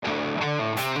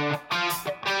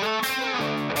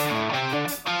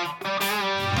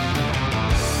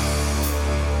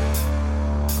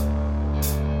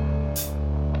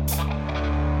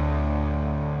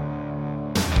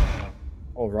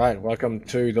right, welcome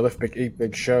to the Lift Big Eat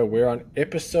Big show. We're on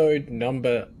episode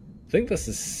number, I think this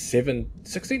is 17.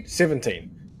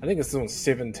 I think it's on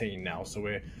 17 now, so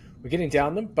we're getting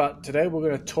down them. But today we're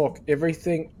going to talk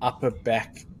everything upper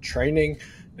back training,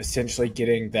 essentially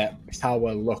getting that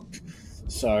power look.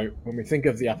 So when we think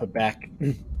of the upper back,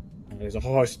 there's a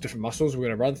whole host of different muscles we're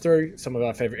going to run through, some of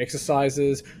our favorite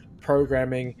exercises,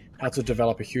 programming, how to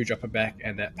develop a huge upper back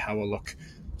and that power look,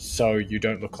 so you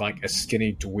don't look like a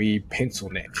skinny dweeb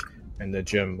pencil neck in the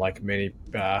gym like many,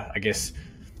 I guess,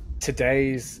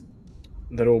 today's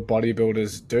little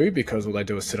bodybuilders do, because all they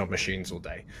do is sit on machines all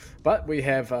day. But we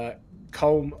have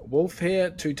Colm Wolf here,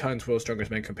 2 times World's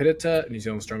Strongest Man competitor, New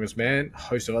Zealand's Strongest Man,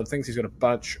 host of other things. He's got a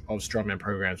bunch of strongman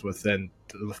programs within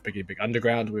the Lift Big Big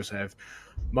Underground. We also have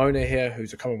Mona here,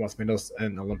 who's a Commonwealth medalist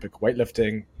in Olympic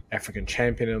weightlifting, African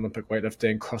champion in Olympic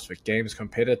weightlifting, CrossFit Games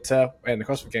competitor, and the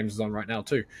CrossFit Games is on right now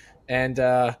too. And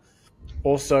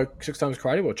also 6 times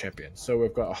karate world champion. So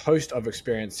we've got a host of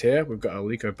experience here. We've got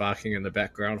Aliko barking in the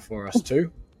background for us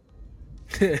too,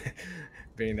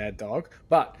 being that dog.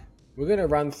 But we're going to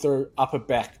run through upper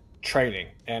back training.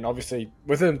 And obviously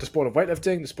within the sport of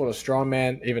weightlifting, the sport of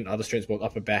strongman, even other strength sports,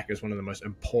 upper back is one of the most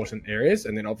important areas.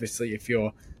 And then obviously if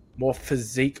you're more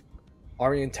physique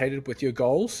orientated with your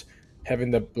goals,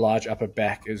 having the large upper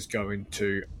back is going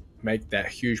to make that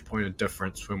huge point of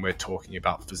difference when we're talking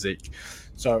about physique.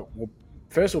 So we'll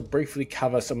briefly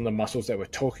cover some of the muscles that we're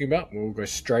talking about. We'll go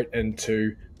straight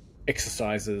into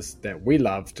exercises that we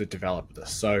love to develop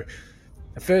this. So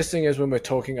the first thing is, when we're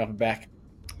talking upper back,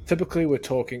 typically we're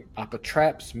talking upper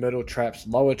traps, middle traps,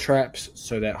 lower traps,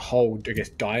 so that whole, I guess,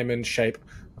 diamond shape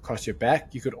across your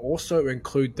back. You could also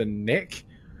include the neck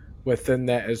within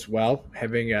that as well.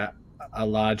 Having a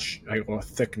large or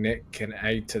thick neck can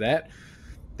aid to that.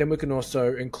 Then we can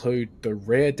also include the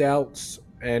rear delts,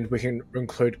 and we can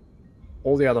include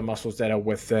all the other muscles that are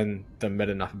within the mid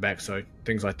and upper back. So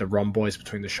things like the rhomboids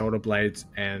between the shoulder blades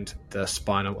and the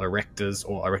spinal erectors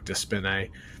or erector spinae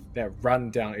that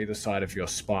run down either side of your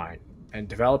spine. And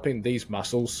developing these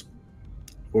muscles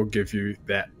will give you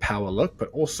that power look, but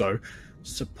also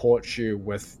support you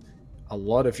with a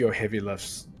lot of your heavy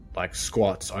lifts, like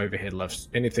squats, overhead lifts,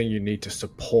 anything you need to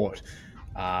support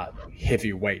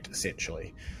heavy weight,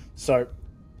 essentially. So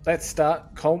let's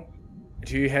start. Colm,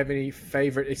 do you have any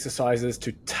favorite exercises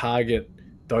to target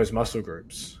those muscle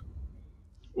groups?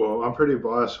 Well, I'm pretty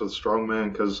biased with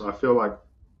strongman because I feel like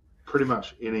pretty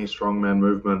much any strongman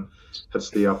movement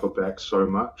hits the upper back so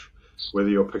much, whether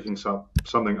you're picking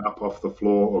something up off the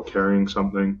floor or carrying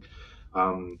something.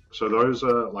 So those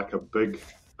are like a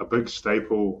big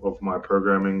staple of my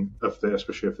programming,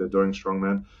 especially if they're doing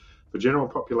strongman. For general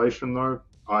population, though,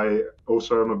 I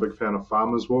also am a big fan of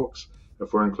farmers walks,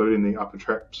 if we're including the upper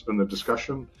traps in the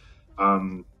discussion.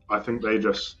 I think they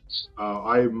just,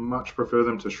 I much prefer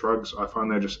them to shrugs. I find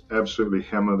they just absolutely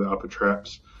hammer the upper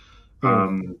traps.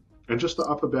 And just the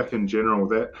upper back in general,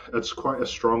 that it's quite a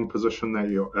strong position that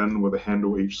you're in with a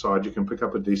handle each side. You can pick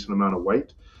up a decent amount of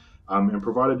weight. And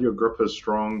provided your grip is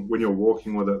strong, when you're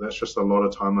walking with it, that's just a lot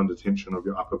of time under tension of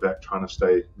your upper back trying to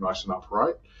stay nice and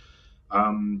upright.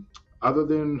 Other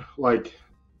than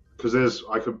because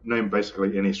I could name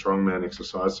basically any strongman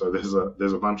exercise, so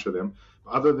there's a bunch of them.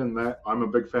 Other than that, I'm a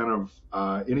big fan of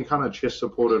any kind of chest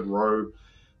supported row,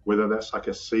 whether that's like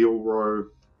a seal row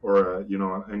or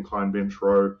an incline bench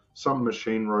row. Some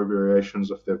machine row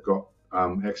variations if they've got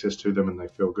access to them and they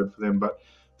feel good for them. But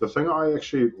the thing I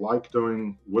actually like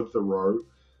doing with the row,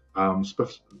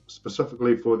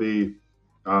 specifically for the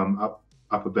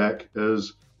upper back,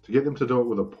 is to get them to do it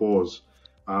with a pause.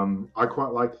 I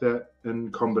quite like that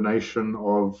in combination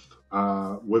of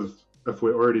with if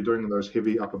we're already doing those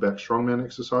heavy upper back strongman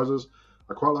exercises.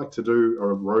 I quite like to do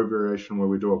a row variation where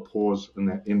we do a pause in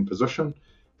that end position,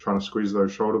 trying to squeeze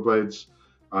those shoulder blades.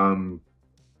 And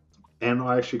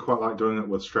I actually quite like doing it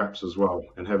with straps as well,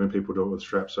 and having people do it with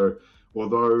straps. So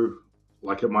although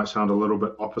it might sound a little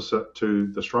bit opposite to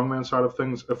the strongman side of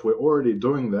things, if we're already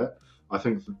doing that, I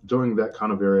think doing that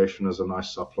kind of variation is a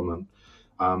nice supplement.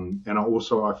 And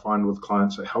I find with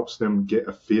clients, it helps them get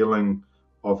a feeling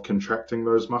of contracting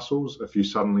those muscles if you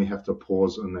suddenly have to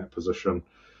pause in that position.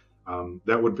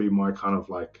 That would be my kind of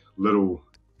little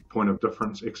point of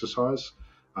difference exercise.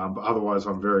 But otherwise,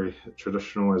 I'm very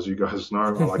traditional, as you guys know. I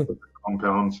like the big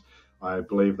compounds. I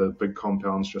believe that big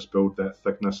compounds just build that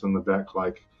thickness in the back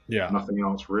like nothing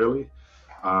else really.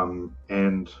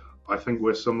 And I think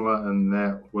we're similar in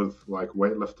that with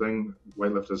weightlifting.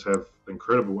 Weightlifters have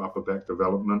incredible upper back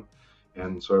development,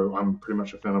 and so I'm pretty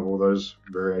much a fan of all those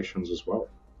variations as well.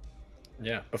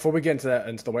 Yeah. Before we get into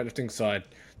the weightlifting side,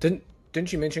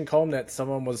 didn't you mention, Colm, that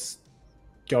someone was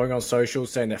going on social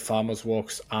saying that farmers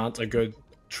walks aren't a good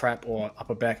trap or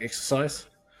upper back exercise?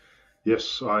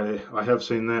 Yes, I have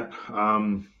seen that.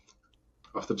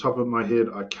 Off the top of my head,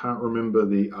 I can't remember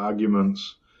the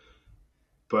arguments,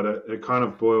 but it kind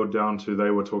of boiled down to they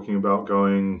were talking about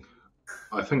going,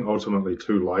 I think, ultimately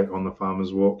too light on the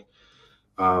farmers walk.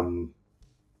 Um,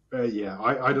 yeah,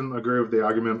 I didn't agree with the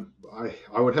argument.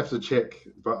 I would have to check,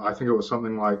 but I think it was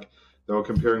something like they were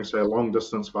comparing, say, a long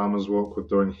distance farmers walk with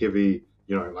doing heavy,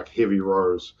 like heavy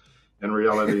rows. In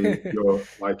reality, you're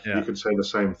like you Yeah. could say the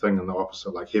same thing in the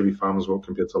opposite, like heavy farmers walk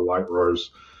compared to light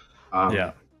rows.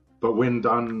 Yeah. But when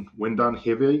done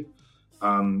heavy,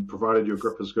 provided your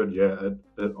grip is good, yeah,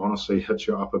 it honestly hits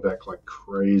your upper back like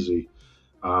crazy.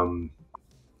 Um,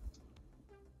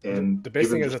 and The best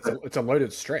even thing is just it's a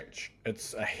loaded stretch.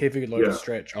 It's a heavy loaded yeah,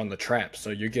 stretch on the trap,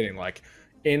 so you're getting like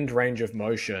end range of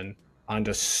motion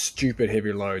under stupid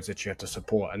heavy loads that you have to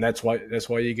support, and that's why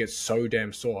you get so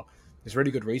damn sore. There's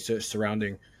really good research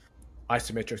surrounding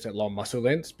isometrics at long muscle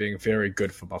lengths being very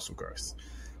good for muscle growth,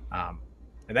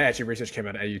 and that actually research came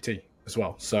out of AUT as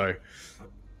well. So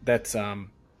that's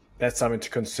something to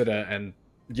consider. And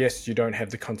yes, you don't have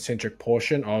the concentric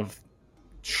portion of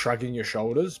shrugging your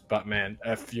shoulders, but man,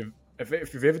 if you've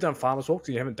ever done farmers walks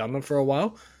and you haven't done them for a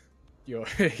while, your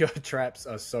your traps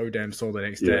are so damn sore the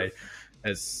next day.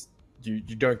 As you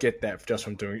don't get that just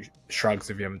from doing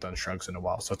shrugs if you haven't done shrugs in a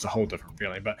while. So it's a whole different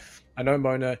feeling. But I know,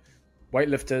 Mona,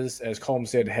 weightlifters, as Colm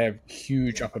said, have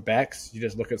huge upper backs. You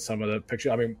just look at some of the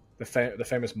pictures. I mean, the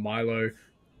famous Milo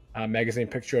magazine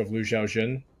picture of Lu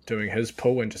Xiaojun doing his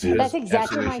pull and just his That's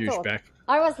exactly absolutely my huge thought. back.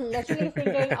 I was literally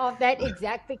thinking of that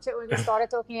exact picture when we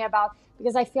started talking about,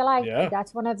 because I feel like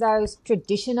that's one of those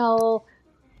traditional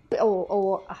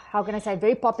or how can I say,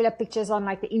 very popular pictures on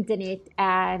like the internet,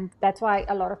 and that's why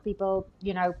a lot of people,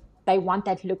 they want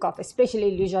that look of,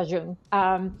 especially Liu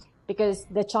Xiaojun, because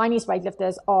the Chinese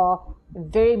weightlifters are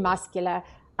very muscular.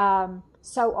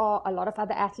 So are a lot of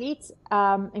other athletes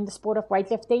in the sport of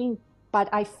weightlifting, but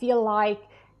I feel like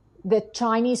the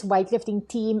Chinese weightlifting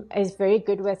team is very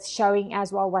good with showing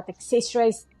as well what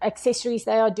accessories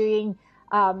they are doing,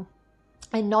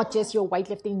 and not just your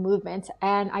weightlifting movements.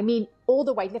 And I mean, all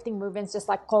the weightlifting movements, just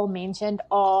like Cole mentioned,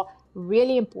 are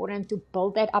really important to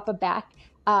build that upper back.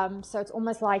 So it's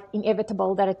almost like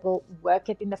inevitable that it will work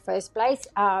it in the first place.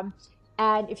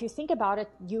 And if you think about it,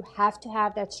 you have to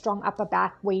have that strong upper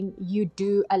back when you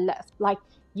do a lift. Like,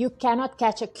 you cannot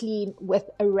catch a clean with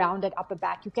a rounded upper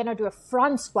back. You cannot do a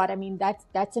front squat. I mean, that's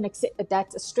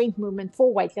a strength movement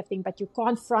for weightlifting, but you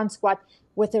can't front squat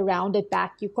with a rounded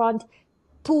back. You can't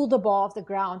pull the bar off the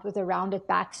ground with a rounded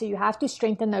back. So you have to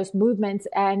strengthen those movements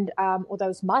and or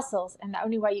those muscles. And the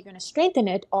only way you're going to strengthen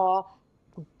it are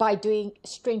by doing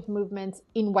strength movements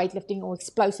in weightlifting or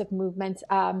explosive movements.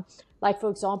 Like, for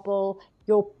example,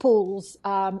 your pulls,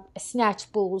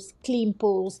 snatch pulls, clean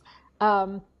pulls.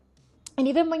 And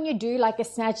even when you do like a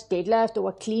snatch deadlift or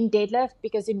a clean deadlift,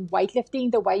 because in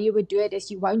weightlifting, the way you would do it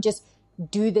is you won't just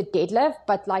do the deadlift,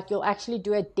 but like you'll actually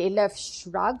do a deadlift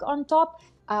shrug on top.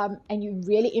 And you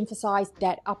really emphasize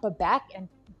that upper back and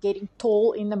getting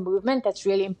tall in the movement. That's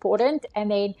really important. And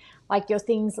then like your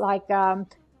things like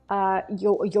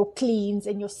your cleans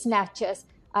and your snatches.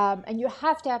 And you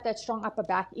have to have that strong upper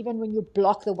back even when you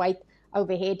block the weight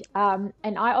overhead.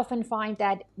 And I often find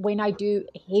that when I do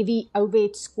heavy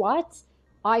overhead squats,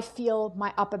 I feel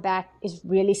my upper back is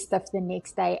really stiff the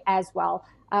next day as well.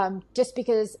 Just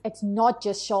because it's not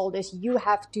just shoulders, you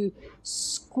have to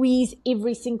squeeze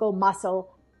every single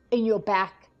muscle in your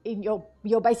back, in your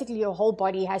basically your whole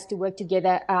body has to work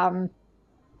together. How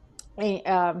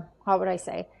would I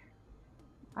say?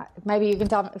 Maybe you can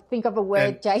think of a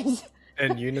word, James.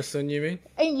 In unison, you mean?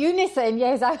 In unison,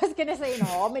 yes. I was going to say in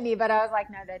harmony, but I was like,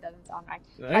 no, that doesn't sound right.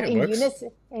 But in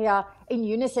unison, in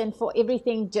unison, for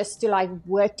everything just to like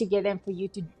work together and for you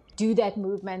to do that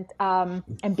movement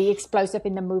and be explosive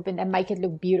in the movement and make it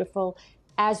look beautiful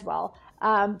as well.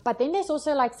 But then there's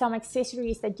also like some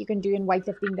accessories that you can do in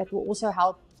weightlifting that will also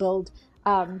help build,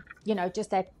 just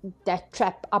that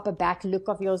trap upper back look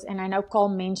of yours. And I know Cole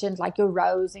mentioned like your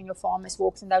rows and your farmer's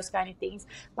walks and those kind of things.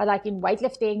 But like in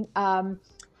weightlifting,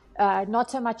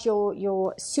 not so much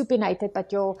your supinated,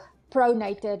 but your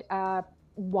pronated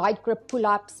wide grip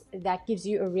pull-ups, that gives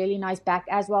you a really nice back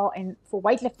as well. And for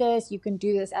weightlifters, you can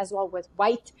do this as well with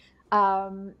weight,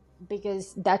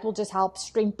 because that will just help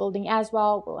strength building as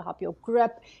well, will help your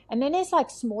grip. And then there's like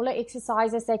smaller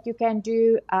exercises that you can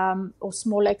do, or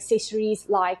smaller accessories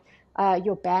like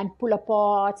your band pull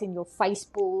aparts and your face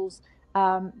pulls.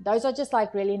 Those are just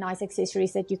like really nice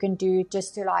accessories that you can do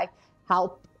just to like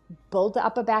help build the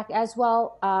upper back as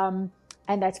well.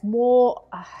 And that's more,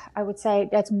 I would say,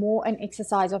 that's more an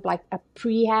exercise of like a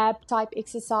prehab type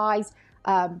exercise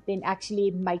than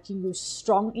actually making you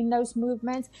strong in those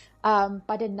movements.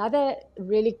 But another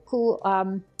really cool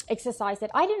exercise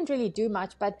that I didn't really do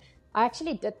much, but I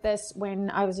actually did this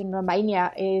when I was in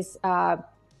Romania, is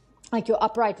like your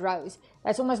upright rows.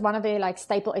 That's almost one of the like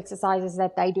staple exercises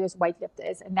that they do as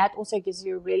weightlifters. And that also gives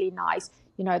you a really nice,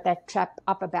 that trap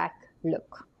upper back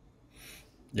look.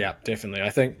 Yeah, definitely. I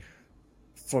think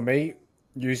for me,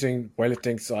 using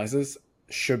weightlifting exercises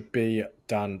should be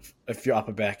done if your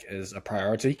upper back is a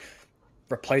priority.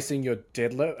 Replacing your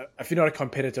deadlift, if you're not a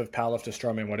competitive powerlifter,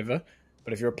 strongman, whatever,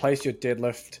 but if you replace your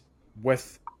deadlift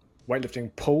with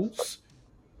weightlifting pulls,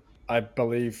 I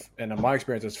believe, and in my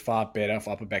experience, it's far better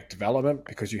for upper back development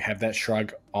because you have that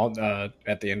shrug on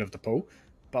at the end of the pull.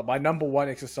 But my number one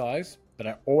exercise that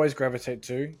I always gravitate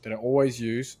to, that I always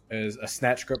use, is a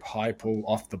snatch grip high pull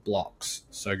off the blocks.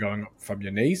 So going from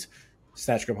your knees,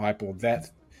 snatch grip high pull,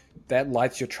 that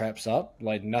lights your traps up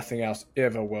like nothing else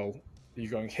ever will. You're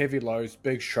going heavy lows,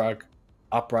 big shrug,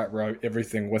 upright row,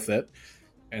 everything with it,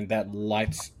 and that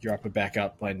lights your upper back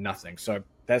up like nothing. So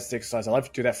that's the exercise. I love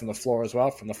to do that from the floor as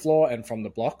well, from the floor and from the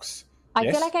blocks.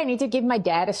 I feel like I need to give my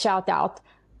dad a shout out,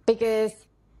 because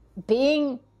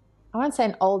being, I won't say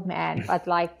an old man, but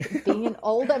like being an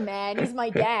older man, he's my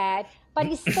dad, but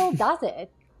he still does it.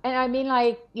 And I mean,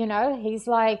 like, he's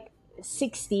like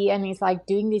 60 and he's like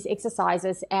doing these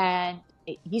exercises, and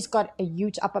he's got a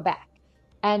huge upper back.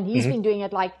 And he's been doing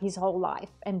it like his whole life.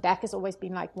 And back has always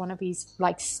been like one of his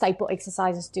like staple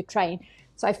exercises to train.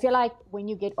 So I feel like when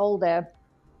you get older,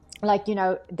 like,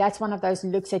 that's one of those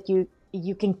looks that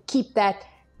you can keep that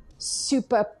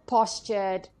super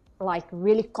postured, like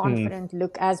really confident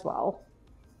look as well.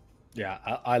 Yeah,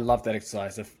 I love that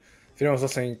exercise. If anyone's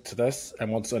listening to this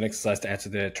and wants an exercise to add to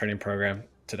their training program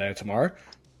today or tomorrow,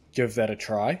 give that a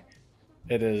try.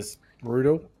 It is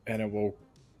brutal, and it will,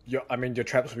 your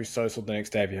traps will be so sore the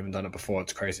next day if you haven't done it before.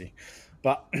 It's crazy.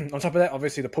 But on top of that,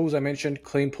 obviously the pulls I mentioned,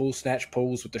 clean pulls, snatch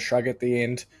pulls with the shrug at the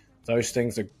end, those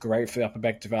things are great for the upper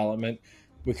back development.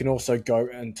 We can also go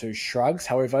into shrugs.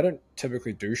 However, I don't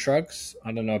typically do shrugs.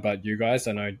 I don't know about you guys.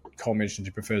 I know Cole mentioned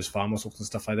he prefers farm muscles and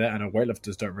stuff like that. I know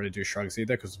weightlifters don't really do shrugs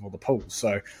either because of all the pulls.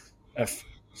 So if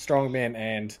strongmen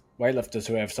and weightlifters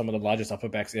who have some of the largest upper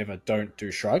backs ever don't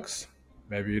do shrugs,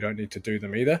 maybe you don't need to do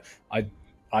them either.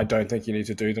 I don't think you need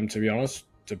to do them, to be honest,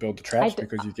 to build the traps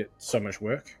because you get so much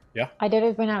work. Yeah. I did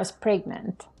it when I was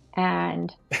pregnant.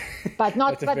 But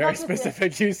not, that's a very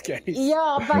specific use case.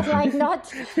 Yeah, but like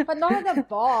not at the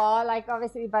bar, like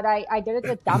obviously, but I did it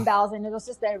with dumbbells, and it was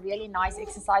just a really nice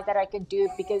exercise that I could do,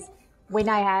 because when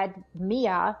I had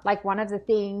Mia, like one of the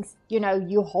things,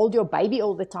 you hold your baby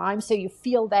all the time, so you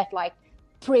feel that like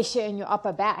pressure in your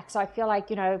upper back. So I feel like,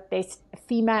 there's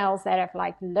females that have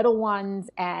like little ones,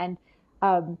 and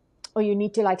or you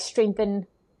need to like strengthen.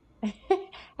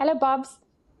 Hello, Bobs.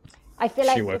 I feel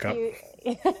like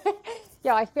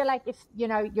I feel like if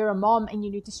you're a mom and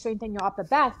you need to strengthen your upper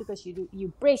back because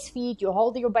you breastfeed, you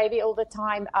hold your baby all the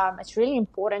time, it's really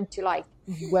important to like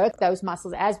work those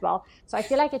muscles as well. So I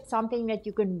feel like it's something that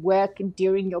you can work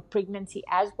during your pregnancy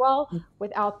as well,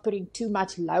 without putting too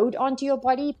much load onto your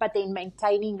body, but then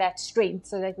maintaining that strength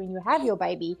so that when you have your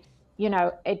baby,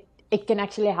 it can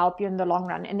actually help you in the long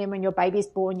run. And then when your baby's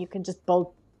born, you can just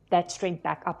build that strength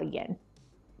back up again.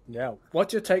 Yeah.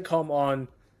 What's your take home on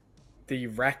the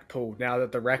rack pull now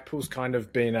that the rack pull's kind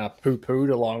of been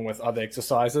poo-pooed along with other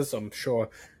exercises? I'm sure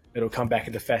it'll come back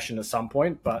into fashion at some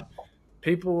point, but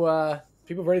people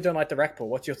really don't like the rack pull.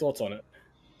 What's your thoughts on it?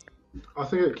 I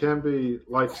think it can be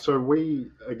like, so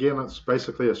it's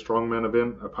basically a strongman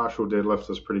event. A partial deadlift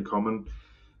is pretty common.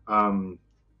 And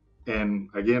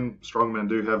again, strongmen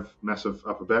do have massive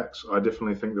upper backs. I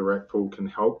definitely think the rack pull can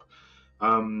help.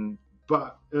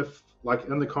 But if, like,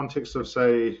 in the context of,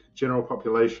 say, general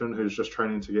population who's just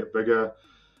training to get bigger,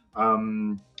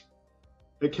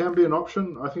 it can be an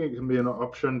option. I think it can be an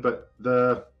option, but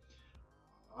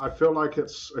I feel like it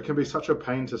can be such a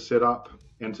pain to set up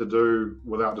and to do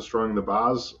without destroying the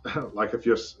bars. Like if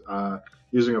you're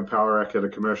using a power rack at a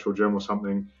commercial gym or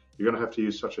something, you're going to have to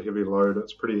use such a heavy load.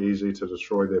 It's pretty easy to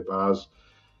destroy their bars.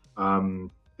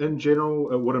 In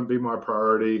general, it wouldn't be my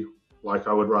priority. Like,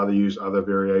 I would rather use other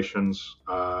variations,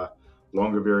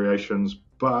 longer variations.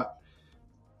 But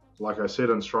like I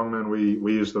said, in strongman,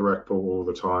 we use the rack pull all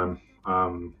the time.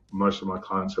 Most of my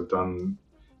clients have done,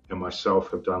 and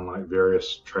myself have done, like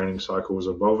various training cycles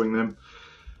involving them.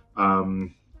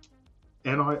 And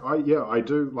I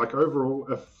do, like, overall,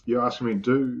 if you're asking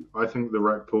me, I think the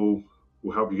rack pull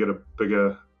will help you get a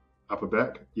bigger upper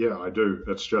back? Yeah, I do.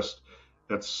 It's just,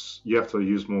 you have to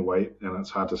use more weight and it's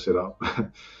hard to set up.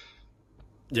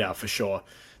 Yeah, for sure.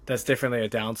 That's definitely a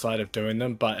downside of doing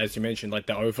them. But as you mentioned, like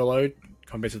the overload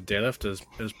compared to the deadlift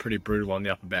is pretty brutal on the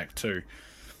upper back too.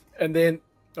 And then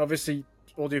obviously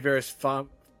all the various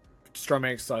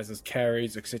strongman exercises,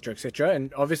 carries, etc., etc.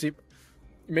 And obviously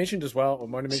you mentioned as well, or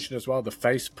Mona mentioned as well, the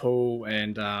face pull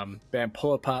and band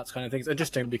pull aparts kind of things.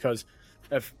 Interesting because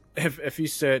if you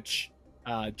search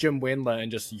Jim Wendler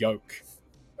and just yoke,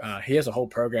 he has a whole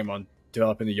program on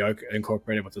developing the yoke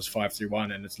incorporated with his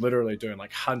 5-3-1, and it's literally doing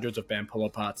like hundreds of band pull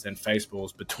aparts and face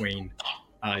pulls between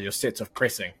your sets of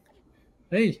pressing.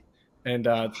 Hey. And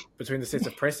between the sets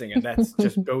of pressing, and that's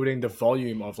just building the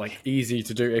volume of like easy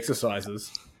to do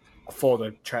exercises for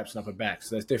the traps and upper back.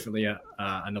 So that's definitely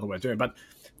another way of doing it. But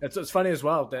it's funny as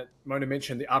well that Mona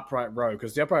mentioned the upright row,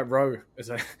 because the upright row is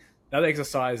another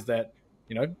exercise that,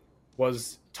 you know,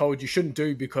 was told you shouldn't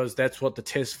do because that's what the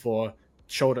test for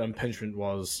shoulder impingement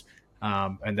was.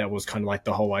 And that was kind of like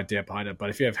the whole idea behind it. But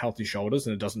if you have healthy shoulders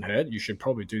and it doesn't hurt, you should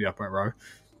probably do the upright row.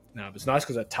 It's nice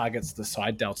because it targets the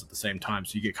side delts at the same time,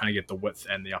 so you get the width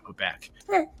and the upper back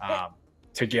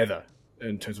together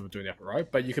in terms of doing the upper row.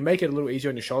 But you can make it a little easier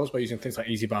on your shoulders by using things like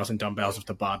easy bars and dumbbells if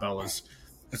the barbell is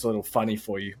a little funny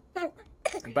for you.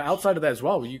 But outside of that as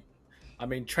well,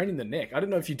 training the neck. I don't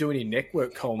know if you do any neck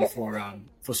work, Colm,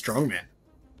 for strongman.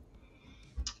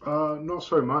 Not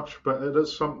so much, but it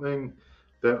is something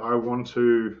that I want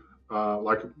to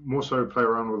more so play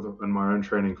around with in my own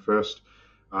training first.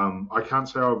 I can't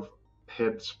say I've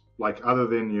had, other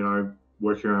than, you know,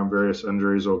 working around various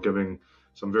injuries or giving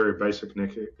some very basic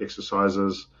neck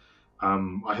exercises,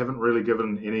 I haven't really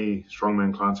given any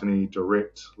strongman clients any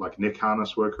direct, neck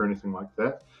harness work or anything like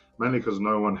that, mainly because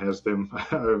no one has them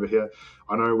over here.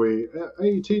 I know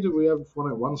AET, did we have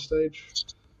one at one stage?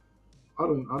 I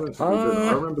don't think we did.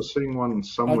 I remember seeing one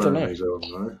somewhere in New Zealand,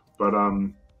 though. But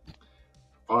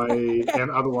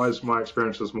and otherwise my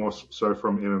experience is more so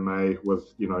from MMA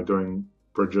with, you know, doing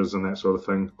bridges and that sort of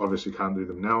thing. Obviously can't do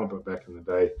them now, but back in the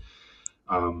day,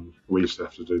 we used to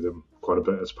have to do them quite a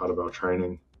bit as part of our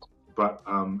training. But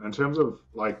in terms of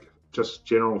just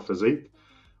general physique,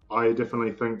 I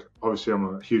definitely think, obviously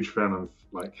I'm a huge fan of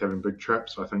having big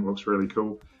traps. I think looks really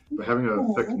cool. But having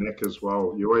a thick neck as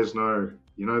well, you always know,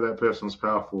 that person's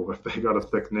powerful if they got a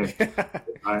thick neck.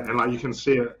 And you can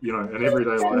see it, you know, in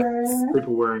everyday life,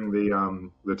 people wearing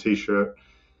the t-shirt,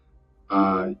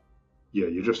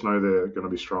 you just know they're going to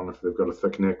be strong if they've got a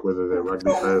thick neck, whether they're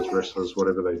rugby players, wrestlers,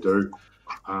 whatever they do.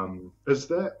 Is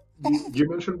that, you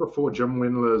mentioned before Jim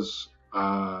Wendler's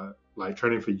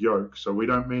training for yoke, so we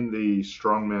don't mean the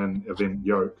strongman event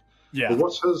yoke. Yeah. But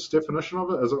what's his definition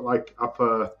of it? Is it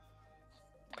upper...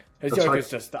 His yoke is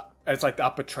just it's like the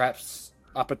upper traps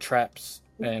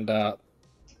and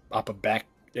upper back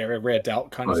area, rear delt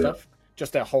kind of stuff. Yeah.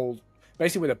 Just that whole,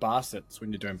 basically where the bar sits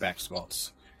when you're doing back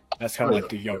squats. That's kind of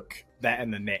the yoke, that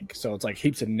and the neck. So it's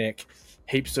heaps of neck,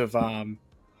 heaps of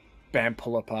band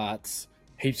pull aparts,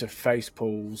 heaps of face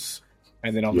pulls,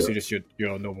 and then obviously just your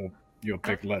normal, your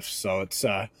big lifts. So it's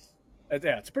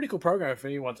it's a pretty cool program if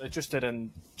anyone's interested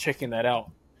in checking that out.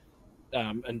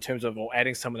 In terms of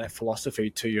adding some of that philosophy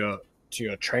to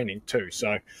your training too.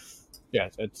 So yeah,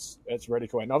 it's really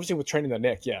cool. And obviously with training the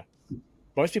neck,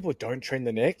 most people don't train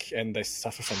the neck and they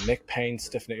suffer from neck pain,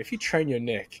 stiff neck. If you train your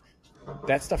neck,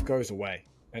 that stuff goes away,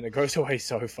 and it goes away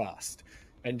so fast.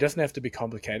 And it doesn't have to be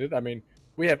complicated. I mean,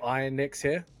 we have iron necks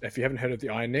here. If you haven't heard of the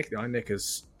iron neck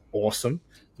is awesome.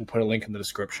 We'll put a link in the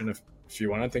description if you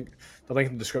want. I think the link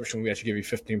in the description will actually give you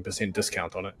 15%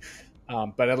 discount on it.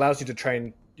 But it allows you to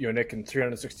train your neck in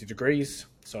 360 degrees,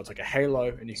 so it's like a halo,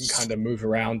 and you can kind of move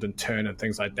around and turn and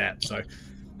things like that. So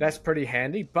that's pretty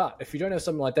handy. But if you don't have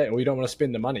something like that, or you don't want to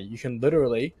spend the money, you can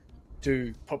literally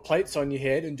put plates on your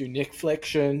head and do neck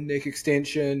flexion, neck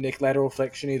extension, neck lateral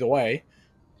flexion, either way,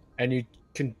 and you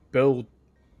can build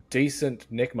decent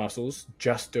neck muscles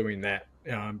just doing that.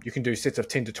 You can do sets of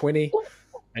 10 to 20,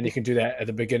 and you can do that at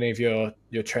the beginning of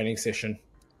your training session.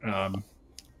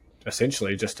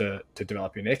 Essentially just to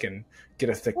develop your neck and get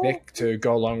a thick neck to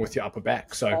go along with your upper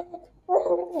back. So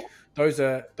those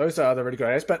are other really good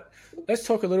ideas. But let's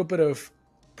talk a little bit of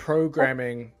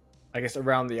programming, I guess,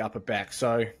 around the upper back.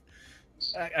 So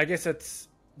I guess it's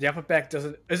the upper back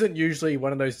isn't usually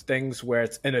one of those things where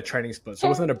it's in a training split. So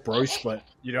within a bro split,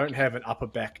 you don't have an upper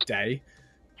back day.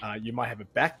 You might have a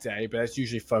back day, but that's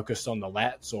usually focused on the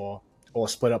lats or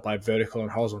split up by vertical and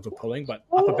horizontal pulling, but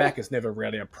upper back is never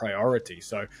really a priority.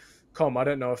 So, Colm, I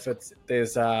don't know if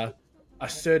there's a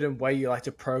certain way you like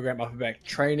to program upper back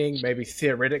training, maybe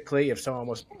theoretically, if someone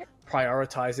was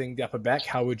prioritizing the upper back,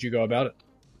 how would you go about it?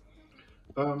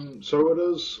 So it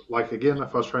is like, again,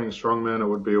 if I was training strongman, it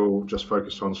would be all just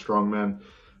focused on strongman.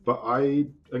 But I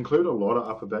include a lot of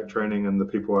upper back training in the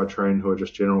people I train who are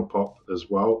just general pop as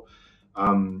well.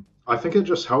 I think it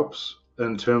just helps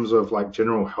in terms of like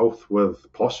general health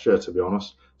with posture, to be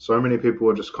honest. So many people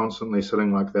are just constantly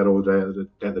sitting like that all day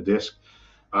at the desk.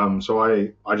 So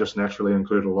I just naturally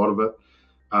include a lot of it.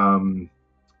 Um,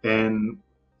 and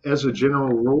as a general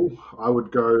rule, I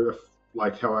would go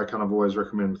like how I kind of always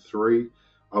recommend three.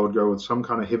 I would go with some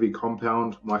kind of heavy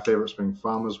compound. My favorites being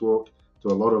farmer's walk. Do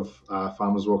a lot of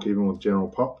farmer's walk even with general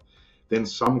pop. Then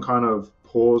some kind of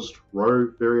paused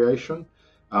row variation.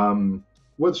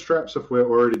 With straps if we're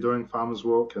already doing farmer's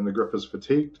walk and the grip is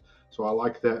fatigued. So I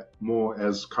like that more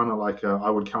as kind of like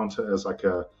I would count it as like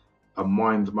a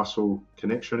mind muscle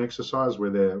connection exercise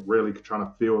where they're really trying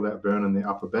to feel that burn in the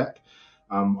upper back.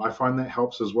 I find that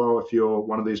helps as well if you're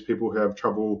one of these people who have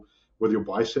trouble with your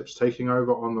biceps taking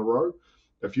over on the row.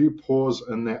 If you pause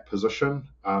in that position,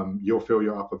 you'll feel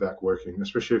your upper back working,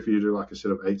 especially if you do like a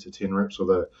set of 8 to 10 reps with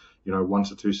a 1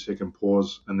 to 2 second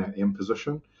pause in that M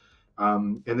position.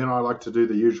 And then I like to do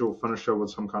the usual finisher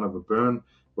with some kind of a burn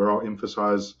where I'll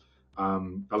emphasize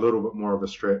a little bit more of a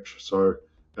stretch. So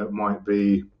it might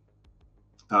be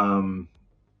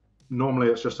normally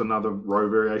it's just another row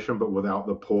variation, but without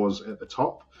the pause at the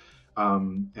top.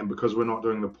 And because we're not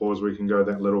doing the pause, we can go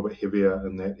that little bit heavier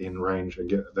in that end range and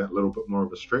get that little bit more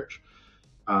of a stretch.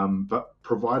 But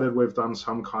provided we've done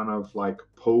some kind of like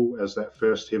pull as that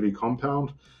first heavy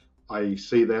compound, I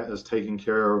see that as taken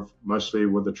care of mostly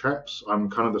with the traps. I'm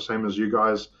kind of the same as you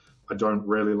guys. I don't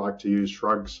really like to use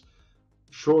shrugs.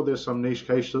 Sure, there's some niche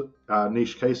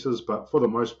cases, but for the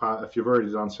most part, if you've already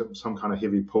done some kind of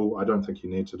heavy pull, I don't think you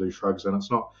need to do shrugs. And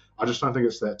it's not, I just don't think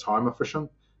it's that time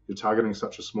efficient. You're targeting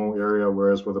such a small area,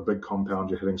 whereas with a big compound,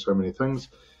 you're hitting so many things.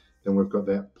 Then we've got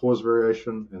that pause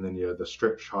variation, and then the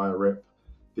stretch higher rep,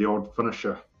 the old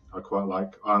finisher. I quite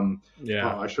like.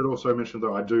 Yeah. I should also mention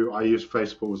though, I use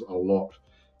face pulls a lot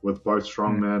with both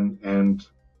strongman and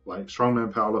like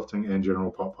strongman powerlifting and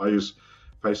general pop. I use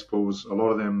face pulls a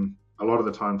lot of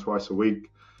the time twice a week.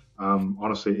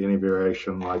 Honestly, any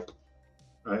variation. Like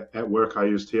at work, I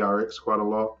use TRX quite a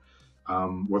lot.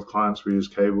 With clients, we use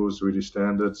cables. We do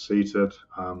standard, seated,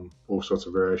 all sorts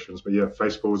of variations. But yeah,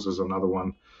 face pulls is another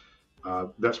one.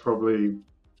 That's probably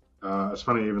it's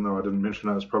funny, even though I didn't mention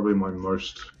it, it's probably my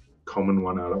most common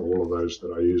one out of all of those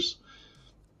that I use.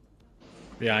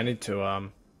 Yeah, I need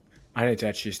to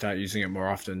actually start using it more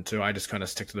often too. I just kind of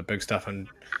stick to the big stuff and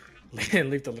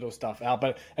leave the little stuff out.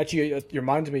 But actually, you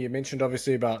reminded me. You mentioned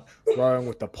obviously about rowing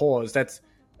with the pause. It's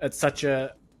such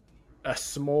a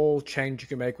small change you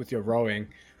can make with your rowing.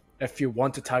 If you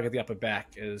want to target the upper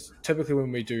back, is typically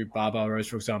when we do barbell rows,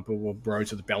 for example, we'll row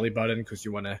to the belly button because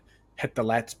you want to hit the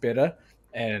lats better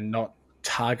and not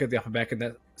target the upper back in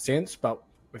that sense. But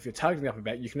if you're targeting the upper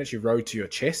back, you can actually row to your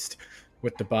chest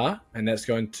with the bar, and that's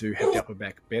going to hit the upper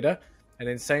back better. And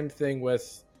then same thing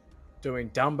with doing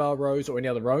dumbbell rows or any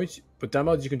other rows. With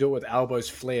dumbbells, you can do it with elbows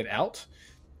flared out.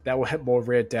 That will hit more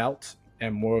rear delt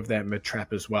and more of that mid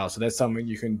trap as well. So that's something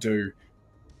you can do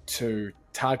to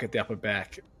target the upper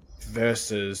back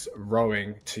versus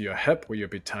rowing to your hip, where you'll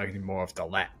be targeting more of the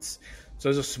lats. So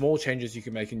those are small changes you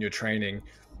can make in your training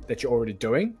that you're already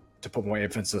doing to put more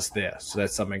emphasis there. So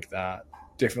that's something that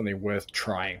definitely worth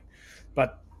trying.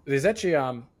 But there's actually,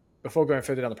 before going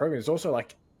further down the program, there's also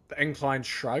like the incline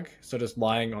shrug. So just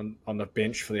lying on the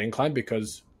bench for the incline,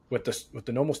 because with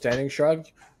the normal standing shrug,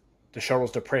 the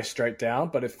shoulders are pressed straight down.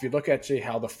 But if you look actually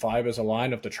how the fibers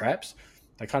align of the traps,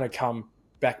 they kind of come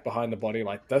back behind the body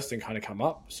like this and kind of come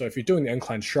up. So if you're doing the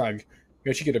incline shrug,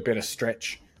 you actually get a better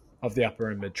stretch of the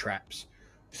upper and mid traps.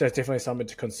 So it's definitely something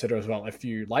to consider as well. If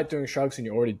you like doing shrugs and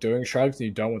you're already doing shrugs and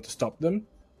you don't want to stop them,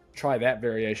 try that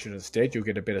variation instead. You'll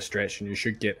get a better stretch and you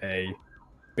should get a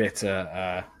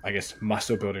better,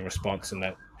 muscle building response in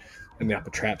the upper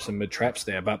traps and mid traps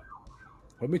there. But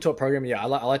when we talk programming, I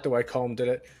like the way Colm did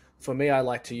it. For me, I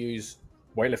like to use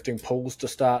weightlifting pulls to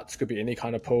start. This could be any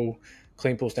kind of pull,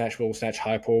 clean pull, snatch,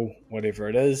 high pull, whatever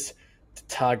it is, to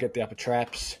target the upper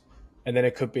traps. And then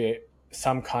it could be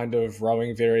some kind of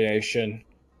rowing variation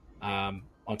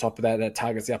on top of that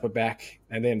targets the upper back,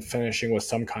 and then finishing with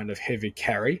some kind of heavy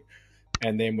carry.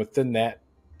 And then within that,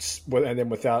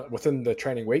 within the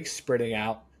training week, spreading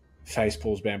out face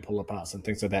pulls, band pull aparts, and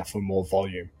things like that for more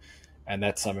volume. And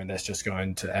that's something that's just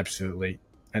going to absolutely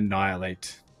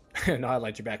annihilate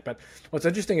your back. But what's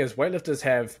interesting is weightlifters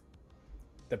have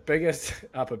the biggest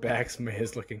upper backs.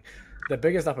 The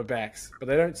biggest upper backs, but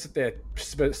they don't sit there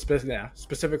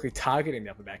specifically targeting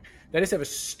the upper back. They just have a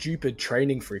stupid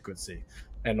training frequency.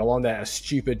 and along that, a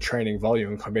stupid training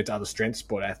volume compared to other strength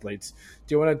sport athletes.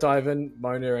 Do you want to dive in,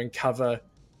 Mona, and cover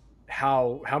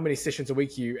how many sessions a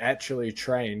week you actually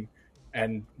train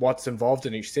and what's involved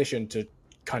in each session to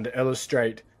kind of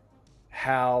illustrate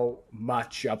how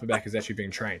much your upper back is actually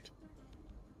being trained?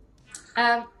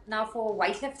 Now for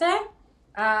weightlifter,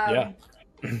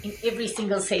 in every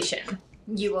single session,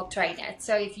 you will train it.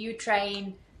 So if you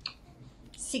train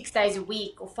 6 days a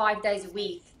week or 5 days a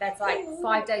week, that's like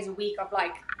 5 days a week of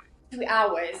like 2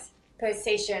 hours per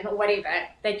session or whatever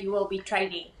that you will be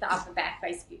training the upper back,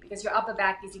 basically, because your upper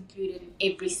back is included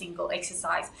in every single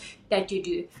exercise that you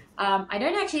do. I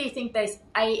don't actually think there's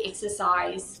a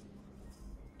exercise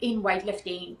in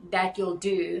weightlifting that you'll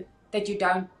do that you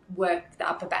don't work the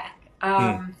upper back.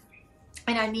 And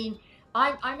I mean,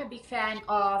 I'm a big fan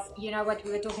of, you know, what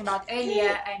we were talking about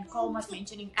earlier, and Colm was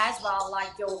mentioning as well, like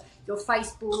your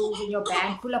face pulls and your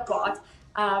band pull apart.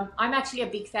 I'm actually a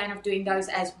big fan of doing those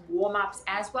as warm-ups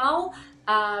as well,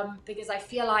 because I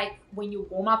feel like when you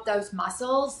warm up those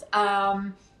muscles,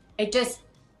 it just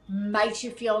makes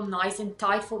you feel nice and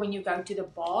tight for when you go to the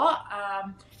bar.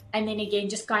 And then again,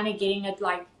 just kind of getting it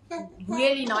like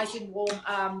really nice and warm.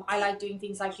 I like doing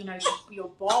things like, you know, your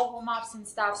bar warm-ups and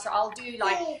stuff. So I'll do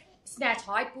like snatch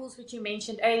high pulls, which you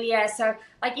mentioned earlier. So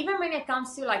like even when it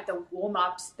comes to like the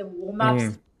warm-ups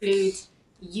include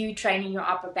you training your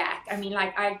upper back. I mean,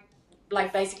 like I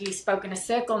like basically spoke in a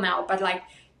circle now, but like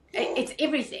it's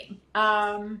everything.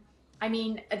 I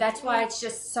mean, that's why it's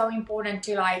just so important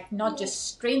to like not just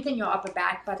strengthen your upper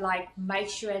back, but like make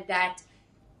sure that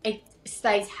it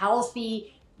stays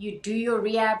healthy. You do your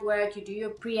rehab work, you do your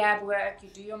prehab work, you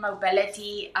do your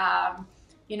mobility,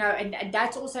 you know, and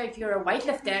that's also, if you're a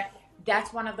weightlifter,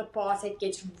 that's one of the parts that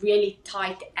gets really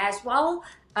tight as well.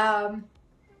 And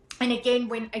again,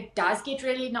 when it does get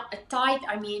really not tight,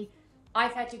 I mean,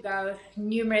 I've had to go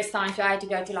numerous times where I had to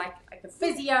go to like a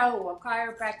physio or a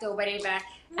chiropractor or whatever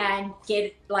and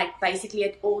get like basically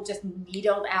it all just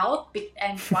needled out.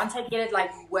 And once I get it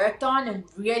like worked on and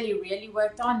really, really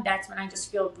worked on, that's when I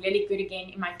just feel really good again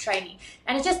in my training.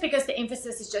 And it's just because the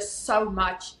emphasis is just so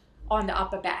much on the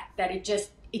upper back that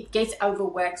it gets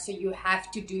overworked. So you have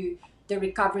to do the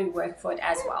recovery work for it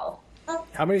as well.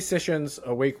 How many sessions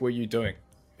a week were you doing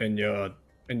in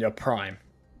your prime?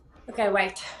 Okay,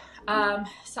 wait.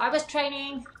 So I was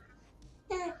training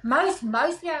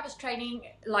mostly I was training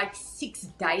like 6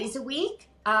 days a week.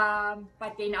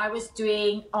 But then I was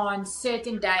doing on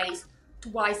certain days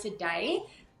twice a day.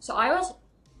 So I was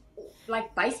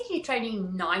like basically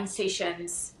training 9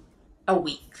 sessions a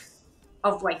week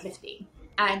of weightlifting.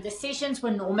 And the sessions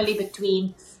were normally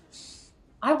between,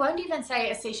 I won't even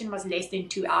say a session was less than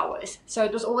 2 hours. So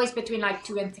it was always between like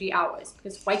 2 and 3 hours,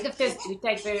 because weightlifters do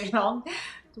take very long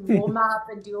to warm up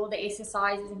and do all the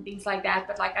exercises and things like that.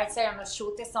 But like I'd say on the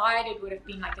shorter side, it would have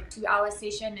been like a 2 hour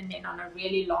session. And then on a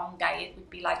really long day, it would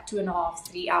be like 2.5,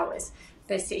 3 hours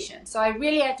per session. So I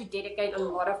really had to dedicate a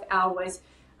lot of hours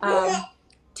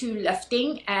to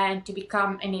lifting and to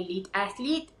become an elite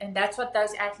athlete. And that's what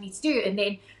those athletes do. And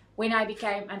then when I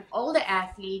became an older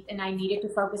athlete and I needed to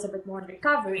focus a bit more on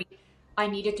recovery, I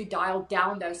needed to dial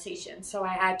down those sessions. So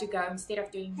I had to go, instead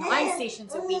of doing 9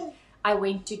 sessions a week, I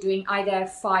went to doing either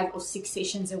 5 or 6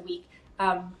 sessions a week,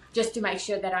 just to make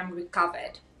sure that I'm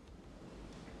recovered.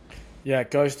 Yeah, it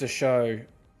goes to show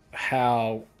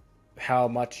how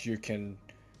much you can,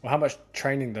 or how much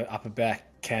training the upper back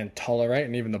can tolerate,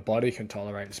 and even the body can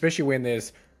tolerate, especially when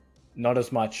there's not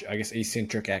as much, I guess,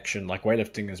 eccentric action. Like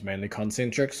weightlifting is mainly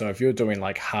concentric. So if you're doing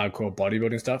like hardcore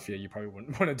bodybuilding stuff, yeah, you probably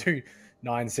wouldn't want to do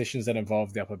 9 sessions that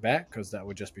involve the upper back, because that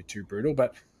would just be too brutal.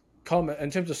 But Colm, in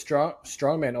terms of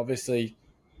strongman, obviously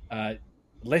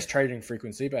less training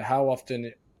frequency, but how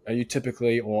often are you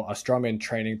typically, or a strongman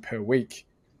training per week,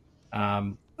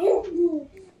 and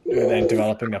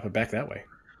developing the upper back that way?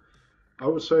 I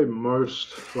would say the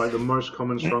most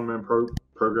common strongman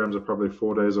programs are probably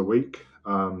 4 days a week.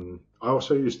 I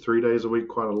also use 3 days a week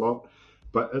quite a lot,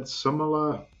 but it's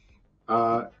similar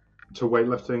to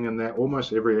weightlifting in that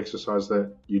almost every exercise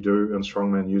that you do in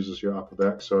strongman uses your upper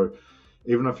back. So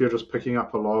even if you're just picking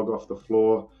up a log off the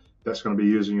floor, that's going to be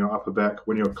using your upper back.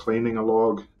 When you're cleaning a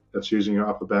log, it's using your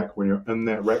upper back. When you're in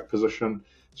that rack position,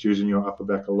 it's using your upper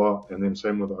back a lot. And then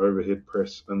same with the overhead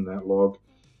press in that log.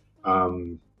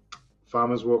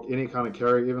 Farmer's walk, any kind of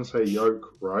carry, even say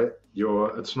yoke, right?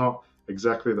 It's not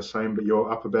exactly the same, but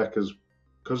your upper back is,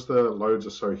 because the loads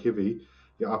are so heavy,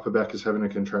 your upper back is having to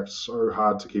contract so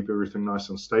hard to keep everything nice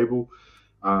and stable.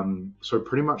 So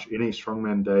pretty much any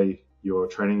strongman day, you're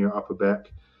training your upper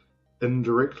back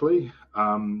indirectly.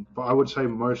 But I would say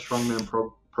most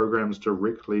strongman programs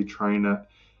directly train it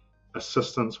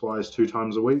assistance wise 2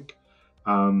 times a week,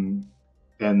 and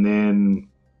then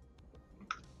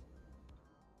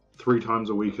 3 times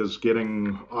a week is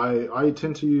getting. I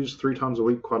tend to use 3 times a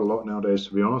week quite a lot nowadays,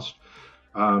 to be honest.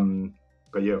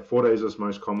 But yeah, 4 days is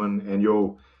most common, and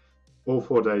all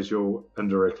 4 days you'll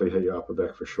indirectly hit your upper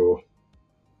back for sure.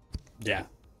 Yeah.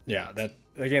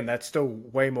 That's still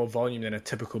way more volume than a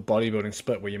typical bodybuilding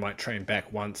split where you might train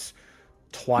back once,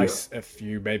 twice if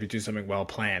you maybe do something well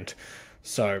planned.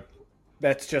 So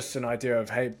that's just an idea of,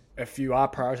 hey, if you are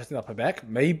prioritizing upper back,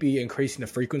 maybe increasing the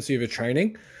frequency of your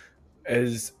training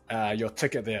is your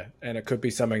ticket there, and it could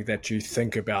be something that you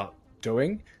think about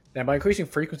doing. Now, by increasing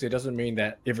frequency, it doesn't mean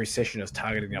that every session is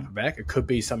targeting the upper back. It could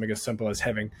be something as simple as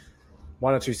having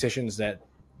 1 or 2 sessions that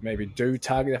maybe do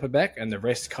target the upper back, and the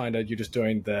rest kind of you're just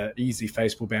doing the easy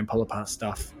face pull band pull apart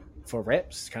stuff for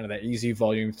reps, kind of that easy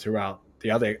volume throughout the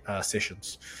other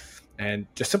sessions, and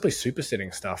just simply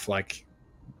supersetting stuff. Like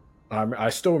I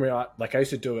still remember, like I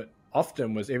used to do it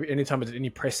often. Was anytime I did any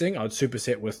pressing, I would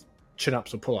superset with chin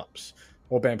ups or pull ups,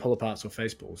 or band pull aparts or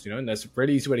face pulls. And that's a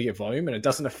really easy way to get volume, and it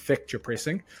doesn't affect your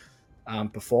pressing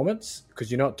performance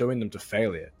because you're not doing them to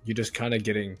failure. You're just kind of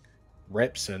getting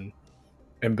reps in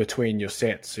between your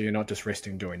sets, so you're not just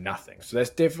resting doing nothing. So that's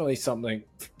definitely something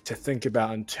to think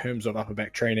about in terms of upper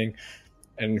back training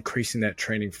and increasing that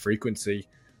training frequency,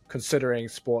 considering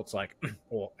sports like,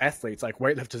 or athletes like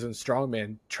weightlifters and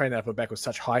strongmen train the upper back with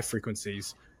such high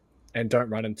frequencies and don't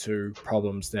run into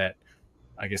problems that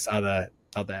I guess other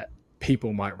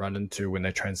people might run into when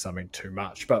they train something too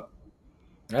much. But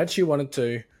I actually wanted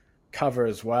to cover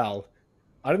as well,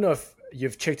 I don't know if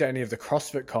you've checked out any of the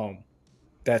CrossFit comp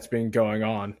that's been going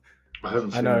on. I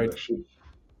haven't seen it actually.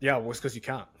 Yeah, well, it's because you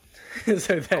can't.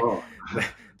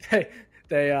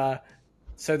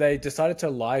 So they decided to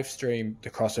live stream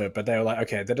the CrossFit, but they were like,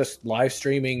 okay, they're just live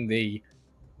streaming the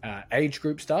age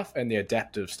group stuff and the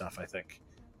adaptive stuff, I think.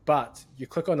 But you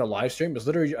click on the live stream, there's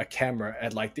literally a camera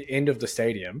at like the end of the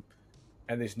stadium,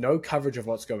 and there's no coverage of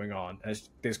what's going on.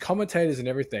 There's commentators and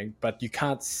everything, but you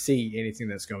can't see anything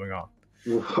that's going on.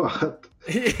 What?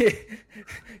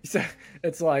 So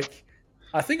it's like,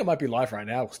 I think it might be live right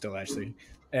now still, actually.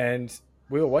 And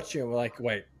we were watching and we're like,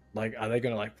 wait, like, are they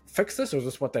going to like fix this, or is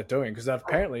this what they're doing? Because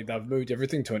apparently they've moved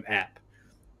everything to an app,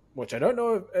 which I don't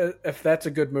know if that's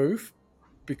a good move,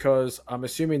 because I'm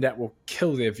assuming that will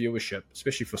kill their viewership,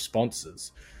 especially for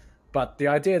sponsors. But the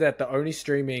idea that they're only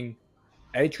streaming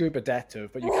age group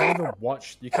adaptive, but you can't even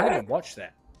watch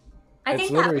that.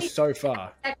 It's literally so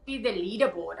far. Actually, the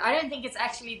leaderboard. I don't think it's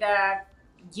actually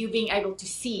you being able to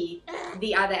see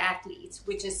the other athletes,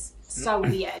 which is so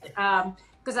weird.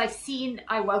 Because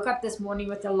I woke up this morning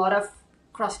with a lot of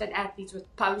CrossFit athletes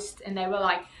with posts, and they were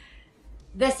like,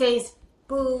 "This is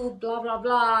boo, blah blah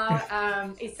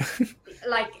blah." It's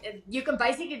like you can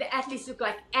basically, the athletes look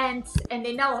like ants, and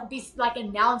then they'll be like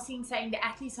announcing saying the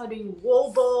athletes are doing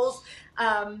wall balls.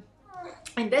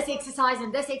 And this exercise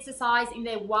in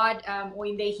their WOD or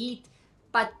in their heat,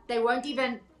 but they'll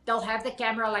have the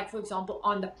camera, like for example,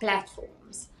 on the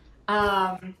platforms.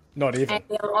 Not even. And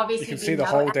they'll obviously you can see the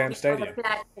whole damn stadium. On the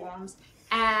platforms.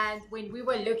 And when we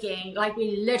were looking, like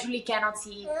we literally cannot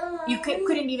see,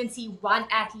 couldn't even see one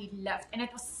athlete lift. And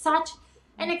it was such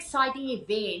an exciting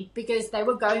event because they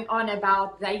were going on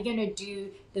about they're going to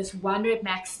do this 1 rep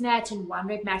max snatch and 1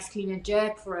 rep max clean and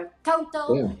jerk for a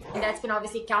total. Yeah. And that's going to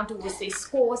obviously count towards their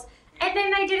scores. And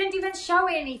then they didn't even show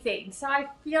anything. So I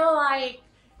feel like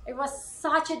it was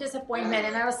such a disappointment.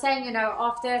 And I was saying,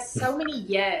 after so many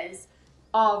years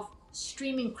of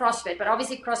streaming CrossFit, but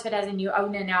obviously CrossFit has a new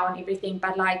owner now and everything,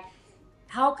 but like,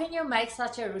 how can you make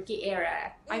such a rookie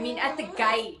error? I mean, at the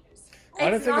games. I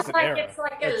don't think it's an error. It's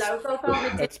like a local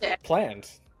competition. It's planned.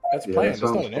 It's planned. It's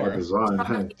not an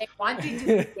error. They want you to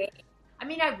be there. I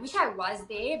mean, I wish I was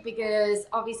there because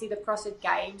obviously the CrossFit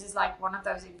Games is like one of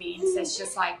those events that's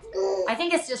just like, I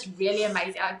think it's just really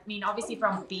amazing. I mean, obviously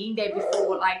from being there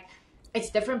before, like, it's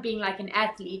different being like an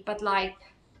athlete, but like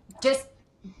just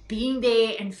being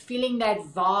there and feeling that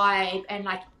vibe and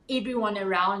like everyone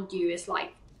around you is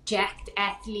like jacked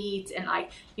athletes and like,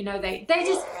 they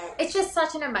just, it's just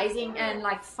such an amazing and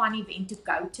like fun event to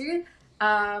go to.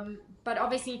 But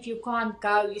obviously if you can't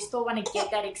go, you still want to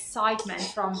get that excitement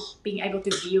from being able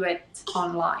to view it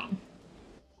online.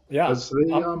 Yeah. Is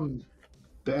the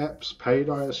app's paid,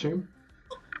 I assume?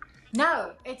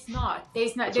 No, it's not.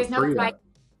 There's no paid.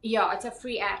 Yeah, it's a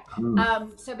free app.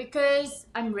 So because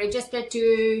I'm registered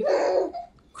to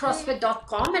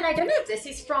CrossFit.com, and I don't know if this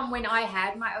is from when I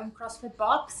had my own CrossFit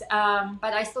box,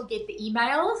 but I still get the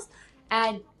emails,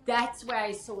 and that's where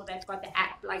I saw they've got the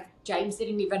app. Like James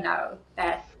didn't even know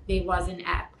that there was an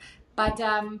app, but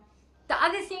the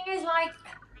other thing is like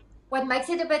what makes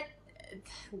it a bit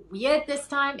weird this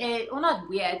time, or not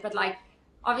weird, but like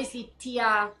obviously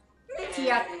Tia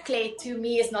Clay to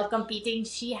me is not competing.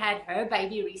 She had her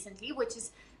baby recently, which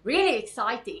is really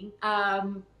exciting.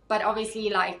 But obviously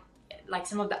like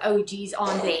some of the OGs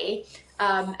on there,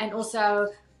 and also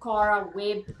Cara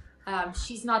Webb.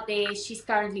 She's not there. She's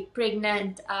currently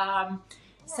pregnant.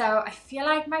 So I feel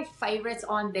like my favorites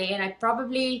on there, and I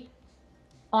probably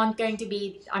I'm not going to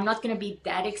be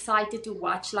that excited to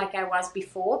watch like I was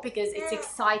before, because it's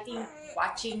exciting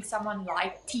watching someone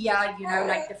like Tia,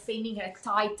 like defending her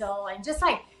title, and just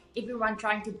like everyone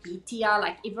trying to beat Tia,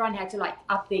 like everyone had to like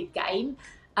up their game.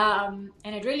 And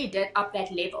it really did up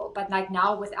that level. But like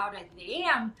now without her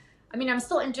there, I'm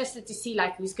still interested to see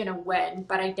like who's going to win,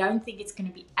 but I don't think it's going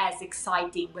to be as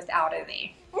exciting without her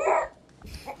there.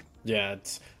 Yeah,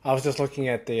 I was just looking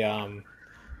at the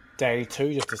day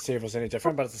 2 just to see if it was any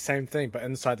different, but it's the same thing but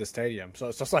inside the stadium, so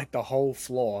it's just like the whole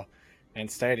floor and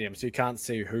stadium, so you can't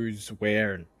see who's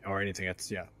where or anything.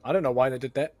 It's I don't know why they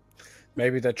did that.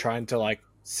 Maybe they're trying to like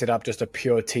set up just a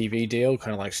pure TV deal,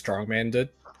 kind of like Strongman did.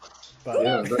 But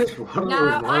yeah, that's what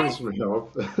it reminds me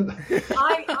of.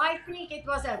 I think it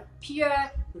was a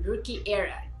pure rookie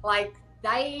era. Like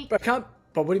but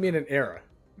what do you mean an era?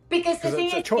 Because the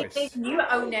thing is, there's new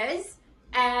owners,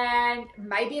 and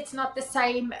maybe it's not the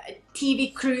same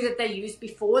TV crew that they used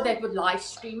before that would live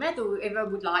stream it, or whoever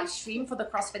would live stream for the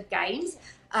CrossFit Games.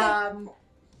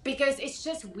 Because it's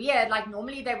just weird. Like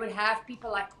normally they would have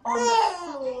people like on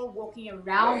the floor walking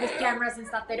around with cameras and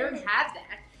stuff. They don't have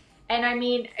that. And I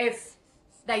mean, if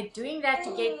they're doing that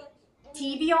to get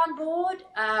TV on board,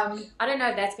 I don't know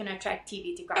if that's going to attract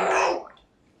TV to come on board.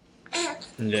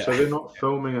 Yeah. So they're not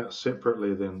filming it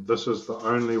separately then? This is the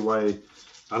only way,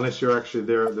 unless you're actually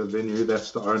there at the venue,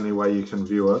 that's the only way you can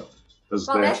view it? That's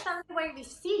the only way we've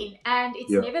seen, and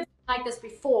it's never been like this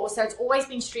before, so it's always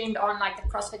been streamed on like the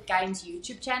CrossFit Games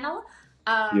YouTube channel.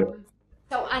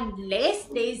 So unless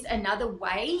there's another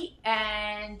way,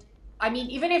 and I mean,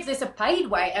 even if there's a paid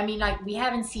way, I mean, like we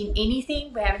haven't seen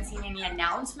anything, we haven't seen any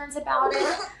announcements about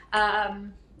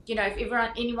it. If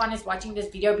anyone is watching this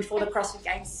video before the CrossFit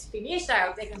Games finish, I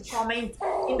hope they can comment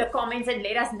in the comments and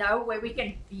let us know where we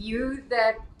can view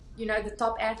the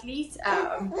top athletes.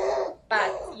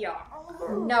 But yeah,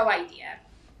 no idea.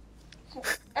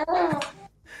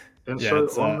 And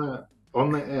so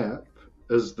on the app,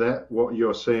 is that what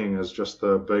you're seeing as just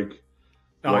the big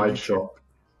wide shot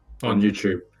on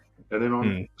YouTube? And then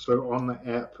on the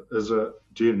app,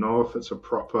 do you know if it's a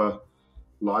proper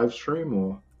live stream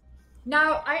or?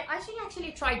 No, I should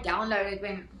actually try download it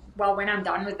when I'm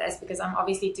done with this, because I'm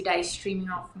obviously today streaming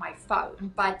off my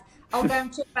phone, but I'll go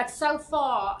and check. But so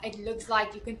far it looks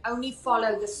like you can only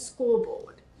follow the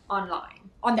scoreboard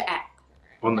online on the app.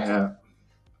 On the app.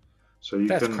 So you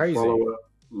can follow it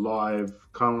live,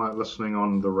 kind of like listening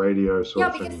on the radio sort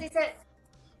of thing.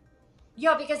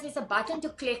 Because there's a button to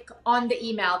click on the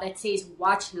email that says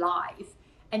watch live,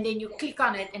 and then you click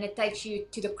on it and it takes you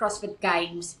to the CrossFit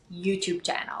Games YouTube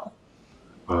channel.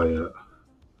 Oh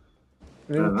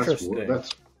yeah. Interesting.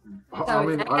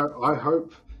 I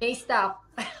hope messed up.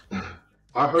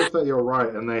 I hope that you're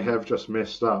right and they have just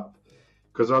messed up,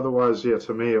 because otherwise,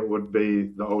 to me it would be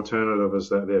the alternative is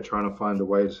that they're trying to find a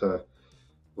way to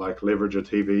like leverage a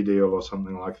TV deal or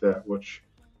something like that, which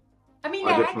they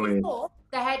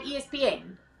had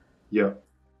ESPN. Yeah,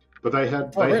 but they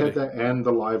had that and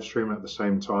the live stream at the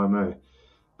same time,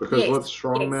 Because with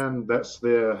Strongman, that's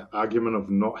their argument of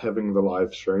not having the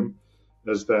live stream,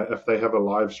 is that if they have a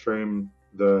live stream,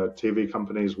 the TV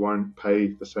companies won't pay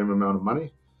the same amount of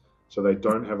money. So they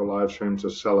don't have a live stream to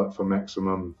sell it for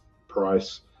maximum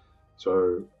price.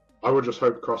 So I would just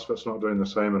hope CrossFit's not doing the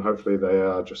same, and hopefully they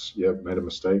are just made a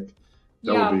mistake.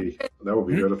 That would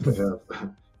be good if they have,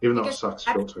 even though it sucks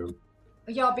short term.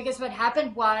 Yeah, because what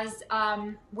happened was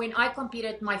when I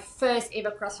competed my first ever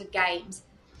CrossFit Games,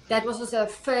 that was also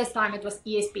the first time it was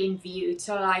ESPN viewed.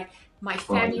 So like my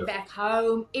family back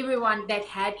home, everyone that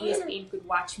had ESPN could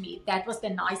watch me. That was the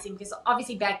nice thing, because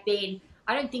obviously back then,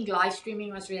 I don't think live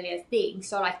streaming was really a thing.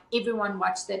 So like everyone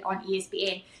watched it on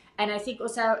ESPN. And I think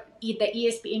also the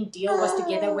ESPN deal was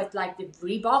together with like the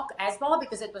Reebok as well,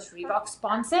 because it was Reebok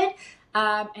sponsored.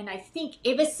 And I think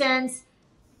ever since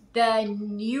the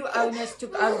new owners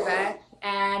took over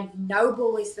and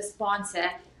Noble is the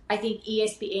sponsor, I think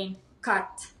ESPN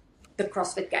cut the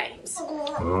CrossFit Games.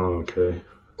 Oh, okay.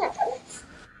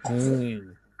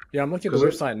 Yeah, I'm looking at the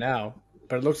website now,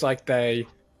 but it looks like they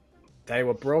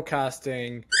were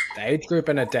broadcasting the age group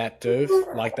and adaptive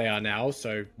like they are now.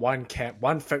 So one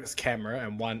fixed camera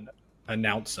and one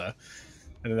announcer.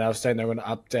 And then they were saying they were going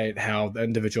to update how the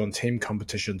individual and team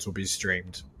competitions will be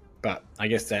streamed. But I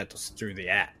guess that's through the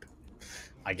app.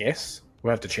 I guess.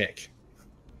 We'll have to check.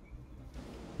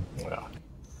 Yeah.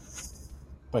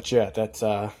 But yeah, that's...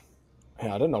 I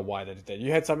don't know why they did that.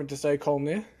 You had something to say, Colin,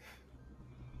 there?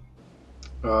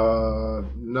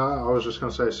 No, I was just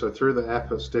going to say, so through the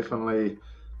app, it's definitely...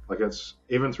 Like it's...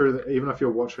 Even if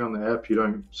you're watching on the app, you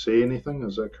don't see anything.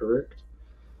 Is that correct?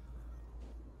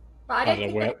 But I don't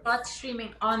think they're not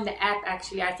streaming on the app,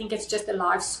 actually. I think it's just a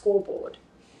live scoreboard.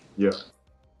 Yeah.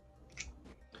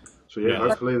 So,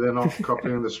 hopefully they're not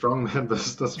copying the strongman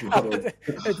business model.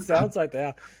 It sounds like they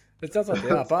are. But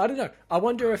I don't know. I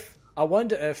wonder if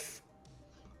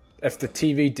the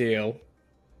TV deal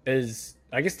is...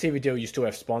 I guess TV deal, you still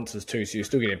have sponsors too, so you're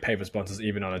still getting paid for sponsors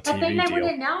even on a TV deal. But then they would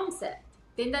announce it.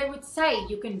 Then they would say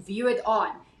you can view it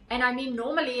on. And I mean,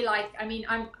 normally,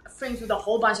 I'm friends with a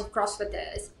whole bunch of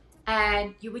CrossFitters,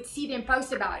 and you would see them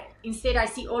post about it. Instead, I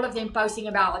see all of them posting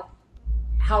about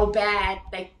how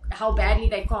badly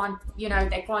they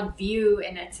can't view,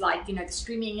 and it's like, the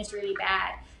streaming is really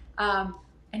bad.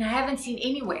 And I haven't seen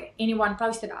anyone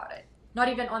post about it. Not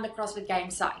even on the CrossFit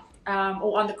Games site,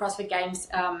 or on the CrossFit Games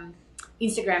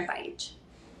Instagram page.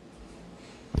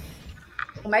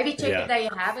 Or maybe check if they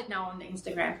have it now on the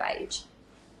Instagram page.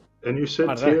 And you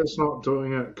said Tia's not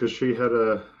doing it because she had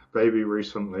a baby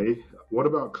recently. What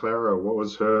about Clara? What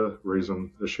was her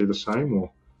reason? Is she the same or?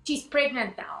 She's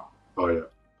pregnant now. Oh yeah.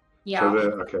 Yeah. So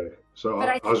okay. So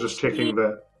I was just checking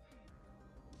that.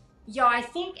 Yeah, I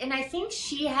think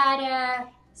she had a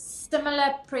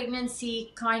similar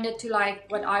pregnancy, kind of to like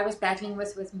what I was battling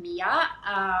with Mia,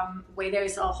 where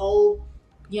there's a whole,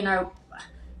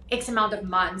 X amount of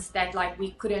months that like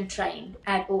we couldn't train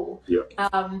at all. Yeah.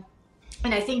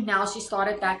 And I think now she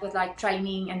started back with like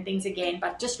training and things again,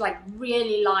 but just like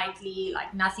really lightly,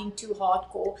 like nothing too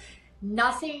hardcore,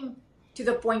 nothing to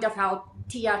the point of how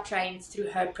Tia trains through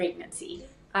her pregnancy.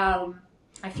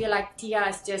 I feel like Tia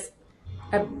is just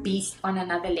a beast on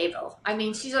another level. I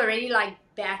mean, she's already like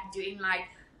back doing like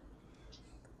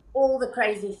all the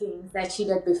crazy things that she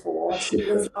did before. She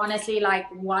is honestly like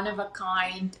one of a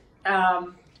kind,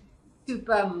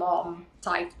 super mom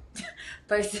type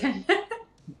person.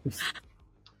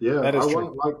 Yeah, I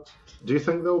want, do you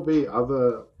think there'll be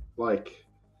other,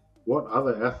 what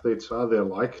other athletes are there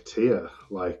like Tia?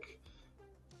 Like,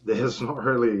 there's not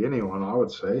really anyone, I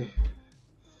would say.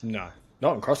 No,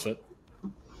 not in CrossFit.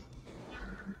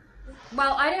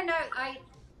 Well, I don't know.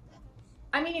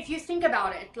 I mean, if you think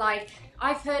about it, like,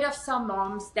 I've heard of some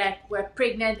moms that were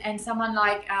pregnant and someone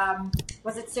like,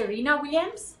 was it Serena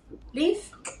Williams?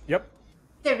 Leaf? Yep.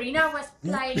 Serena was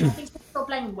playing, I think she was still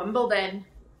playing Wimbledon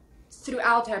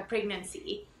throughout her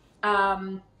pregnancy.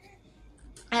 I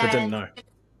didn't know.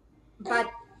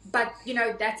 But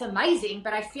that's amazing.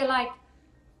 But I feel like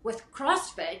with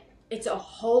CrossFit, it's a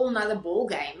whole nother ball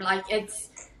game. Like, it's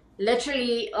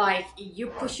literally like you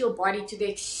push your body to the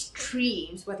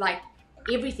extremes with like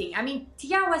everything. I mean,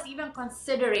 Tia was even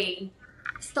considering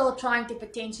still trying to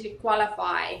potentially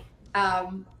qualify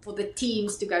for the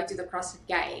teams to go to the CrossFit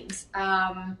Games,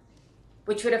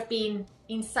 which would have been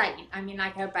insane. I mean,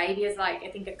 like, her baby is like, I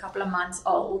think, a couple of months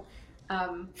old.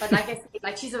 But like I said,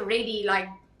 like, she's already like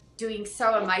doing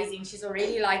so amazing. She's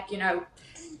already like,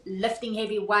 lifting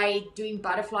heavy weight, doing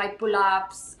butterfly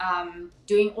pull-ups,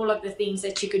 doing all of the things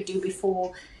that she could do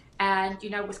before. And,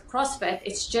 with CrossFit,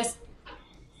 it's just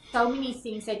so many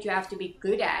things that you have to be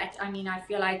good at. I mean, I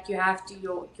feel like you have to,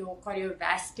 your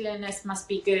cardiovascularness must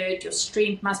be good, your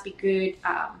strength must be good,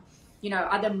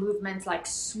 other movements like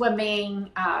swimming,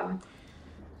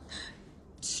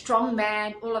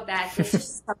 strongman, all of that. There's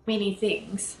just so many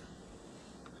things.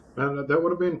 Man, that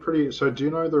would have been pretty... So do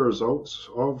you know the results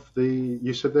of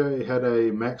you said they had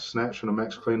a max snatch and a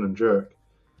max clean and jerk.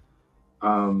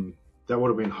 That would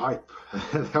have been hype.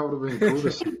 That would have been cool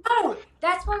to see. Oh,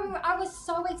 that's why I was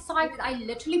so excited. I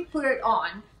literally put it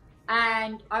on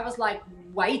and I was like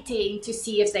waiting to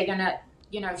see if they're going to,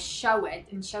 show it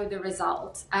and show the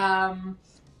results.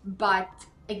 But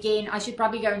again, I should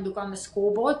probably go and look on the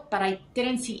scoreboard, but I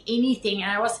didn't see anything.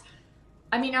 And I was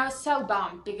so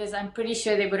bummed because I'm pretty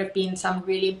sure there would have been some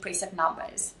really impressive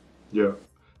numbers. Yeah.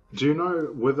 Do you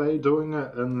know, were they doing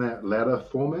it in that ladder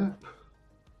format?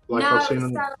 Like no, I've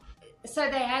seen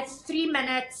so they had 3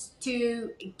 minutes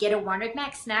to get a 100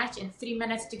 max snatch and 3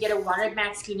 minutes to get a 100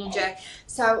 max clean and jerk.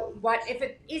 So what if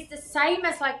it is the same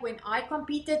as like when I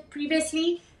competed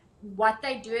previously, what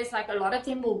they do is like a lot of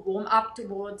them will warm up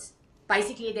towards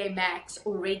basically their max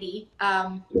already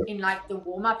in like the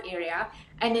warm-up area,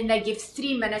 and then they give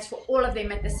 3 minutes for all of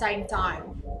them at the same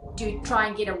time to try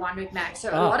and get a 100 max. So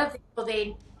a lot of them will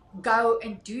then go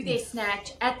and do their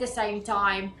snatch at the same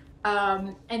time,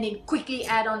 and then quickly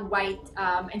add on weight,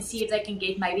 and see if they can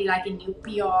get maybe like a new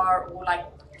PR or like,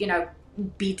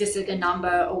 beat a certain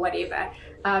number or whatever.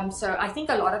 So I think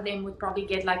a lot of them would probably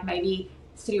get like maybe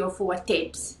 3 or 4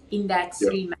 attempts in that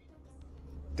 3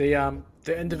 months.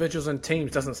 The individuals and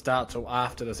teams doesn't start till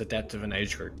after this adaptive and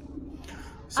age group.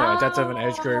 So adaptive and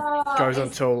age group goes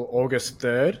until August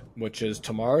 3rd, which is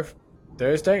tomorrow,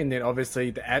 Thursday, and then obviously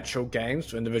the actual games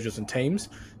for individuals and teams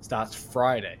starts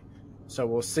Friday. So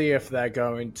we'll see if they're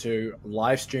going to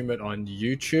live stream it on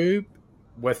YouTube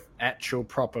with actual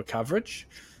proper coverage.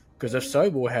 Because if so,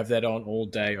 we'll have that on all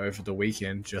day over the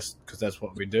weekend, just because that's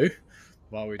what we do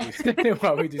while we do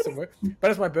some work.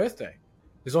 But it's my birthday.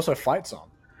 There's also fights on.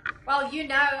 Well,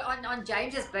 on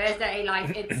James's birthday,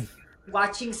 like, it's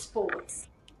watching sports.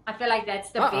 I feel like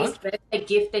that's the best birthday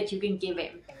gift that you can give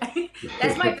him.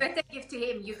 That's my birthday gift to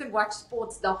him. You can watch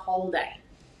sports the whole day.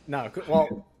 No,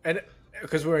 well, and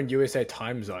because we're in USA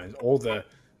time zones, all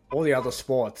the other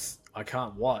sports I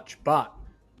can't watch, but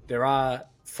there are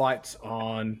fights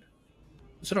on.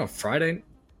 Is it on Friday?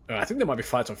 I think there might be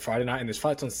fights on Friday night, and there's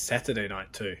fights on Saturday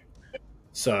night too.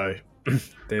 So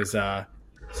there's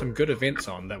some good events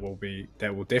on that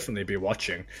we'll definitely be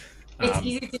watching. It's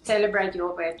easy to celebrate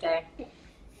your birthday.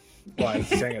 Why, is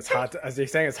he saying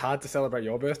it's hard to celebrate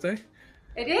your birthday?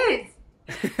 It is.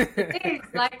 It is.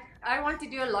 Like, I want to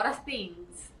do a lot of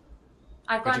things.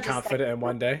 But you can't fit it in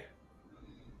one day?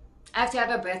 I have to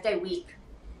have a birthday week.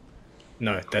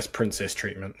 No, that's princess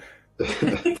treatment.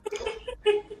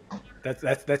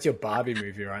 That's your Barbie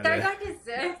movie right there. Don't I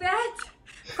deserve that?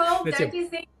 Cole, don't you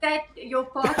think that your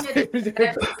partner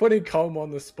putting Colm on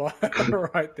the spot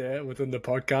right there within the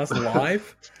podcast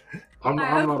live? I'm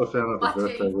not a fan of the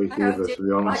birthday week either, to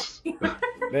be honest.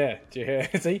 Yeah, do you hear?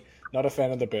 See? Not a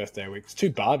fan of the birthday week. It's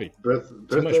too Barbie.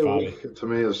 Too much Barbie. Week, to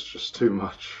me, is just too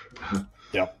much.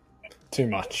 Yep. Too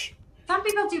much. Some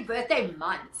people do birthday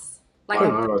months. Like, I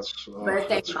know, it's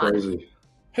crazy.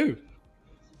 Who?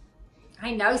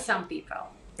 I know some people.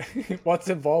 What's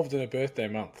involved in a birthday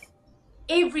month?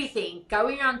 Everything.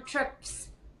 Going on trips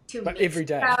to But every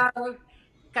day.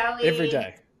 Every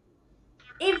day.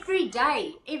 Every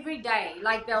day.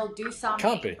 Like, they'll do something.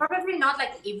 Can't be. Probably not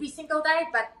like every single day,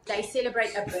 but they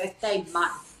celebrate a birthday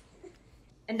month.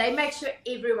 And they make sure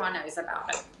everyone knows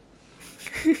about it.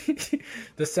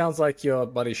 This sounds like your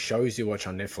buddy shows you watch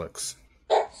on Netflix.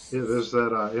 Yeah, there's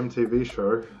that MTV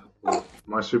show,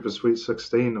 My Super Sweet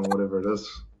 16 or whatever it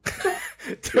is.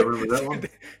 Do you remember that one?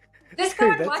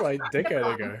 That's like a decade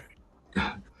ago.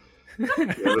 Yeah,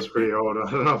 that's pretty old.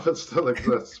 I don't know if it still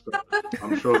exists, but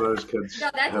I'm sure those kids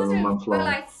have a month long. We were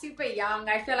like super young.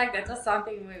 I feel like that was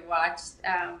something we watched.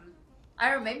 I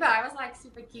remember I was like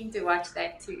super keen to watch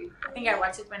that too. I think I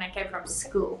watched it when I came from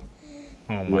school.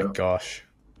 Oh my gosh.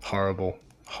 Horrible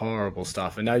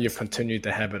stuff. And now you've continued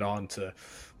to have it on to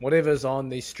whatever's on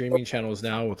these streaming channels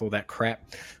now with all that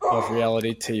crap of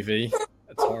reality TV.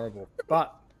 It's horrible.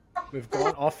 But we've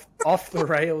gone off the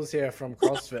rails here from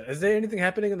CrossFit. Is there anything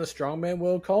happening in the strongman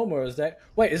world, Colm, or is that...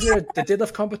 Wait, isn't there the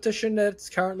deadlift competition that's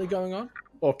currently going on?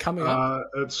 Or coming up?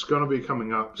 It's going to be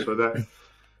coming up, so that...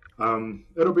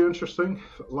 it'll be interesting.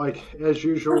 Like, as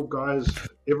usual, guys,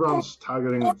 everyone's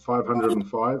targeting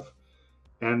 505,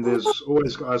 and there's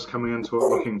always guys coming into it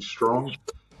looking strong.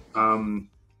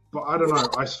 But I don't know.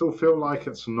 I still feel like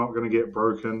it's not going to get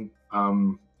broken,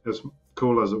 as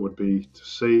cool as it would be to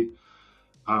see.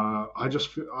 I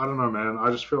don't know, man. I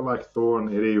just feel like Thor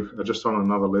and Eddie are just on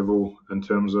another level in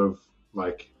terms of,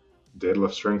 like,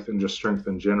 deadlift strength and just strength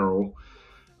in general.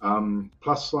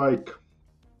 Plus, like,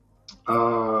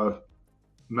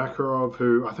 Makarov,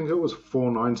 who I think it was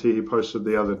 490 he posted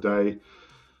the other day,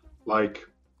 like,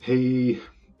 he's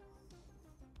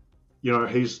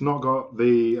not got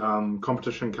the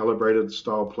competition calibrated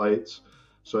style plates,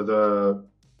 so the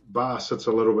bar sits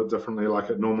a little bit differently like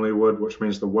it normally would, which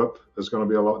means the whip is going to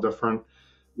be a lot different.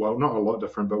 Well, not a lot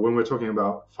different, but when we're talking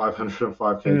about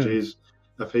 505 kgs,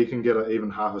 if he can get it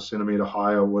even half a centimeter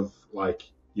higher with, like,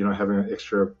 having an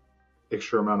extra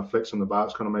amount of flex in the bar,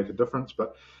 it's going to make a difference.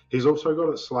 But he's also got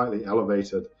it slightly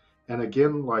elevated, and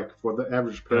again, like, for the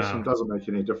average person, doesn't make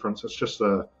any difference. It's just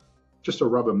a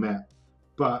rubber mat.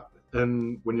 But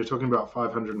when you're talking about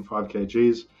 505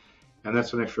 kgs, and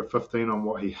that's an extra 15 on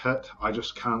what he hit, I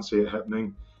just can't see it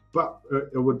happening. But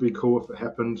it would be cool if it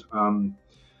happened.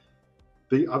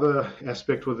 The other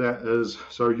aspect with that is,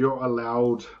 so you're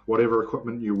allowed whatever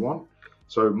equipment you want.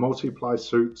 So multiply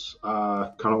suits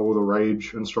are kind of all the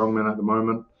rage in strongman at the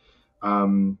moment.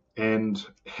 And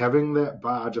having that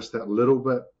bar just that little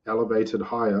bit elevated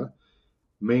higher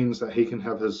means that he can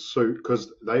have his suit,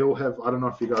 because they all have, I don't know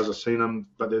if you guys have seen them,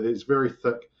 but they're these very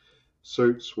thick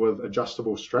suits with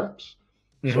adjustable straps.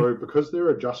 Mm-hmm. So because they're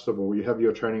adjustable, you have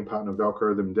your training partner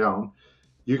Velcro them down.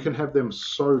 You can have them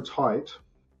so tight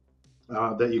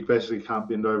that you basically can't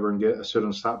bend over and get a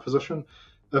certain start position.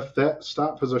 If that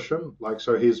start position, like,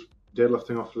 so he's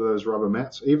deadlifting off of those rubber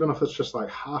mats, even if it's just like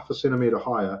half a centimeter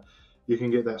higher, you can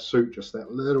get that suit just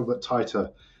that little bit tighter.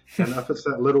 And if it's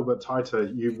that little bit tighter,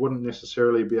 you wouldn't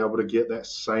necessarily be able to get that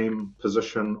same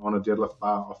position on a deadlift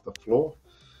bar off the floor.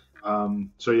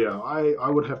 So yeah, I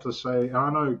would have to say, and I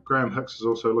know Graham Hicks is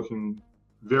also looking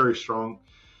very strong,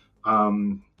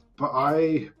 but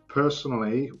I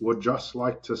personally would just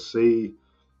like to see,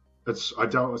 I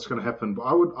doubt it's going to happen, but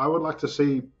I would like to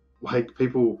see, like,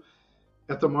 people,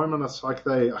 at the moment it's like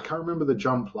I can't remember the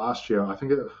jump last year. I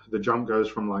think the jump goes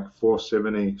from like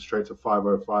 470 straight to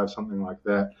 505, something like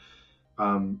that.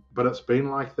 But it's been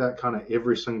like that kind of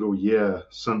every single year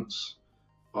since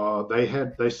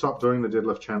they stopped doing the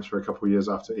deadlift champs for a couple of years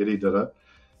after Eddie did it.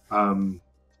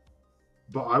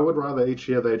 But I would rather each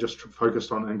year they just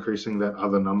focused on increasing that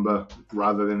other number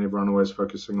rather than everyone always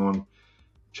focusing on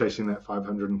chasing that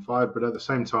 505. But at the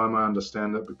same time, I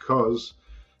understand it, because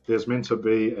there's meant to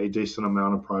be a decent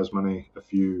amount of prize money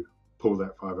if you pull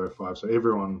that 505. So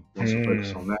everyone wants to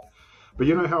focus on that. But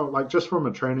you know how, like, just from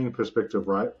a training perspective,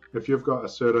 right? If you've got a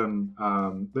certain,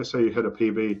 let's say you hit a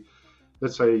PB,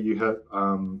 let's say you hit, I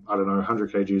don't know,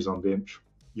 100 kgs on bench.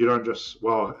 You don't just,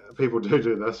 well, people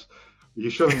do this. You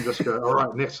shouldn't just go, all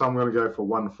right, next time I'm going to go for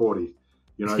 140.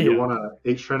 You know, you want to,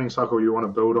 each training cycle, you want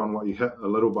to build on what you hit a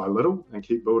little by little and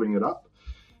keep building it up.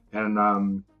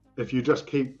 And if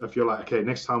you're like, okay,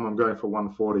 next time I'm going for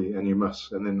 140 and you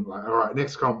miss, and then like, all right,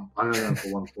 next comp, I'm going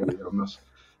for 140, I miss.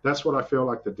 That's what I feel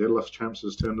like the deadlift champs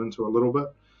has turned into a little bit.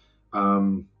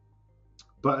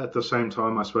 But at the same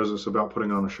time, I suppose it's about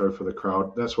putting on a show for the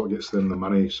crowd. That's what gets them the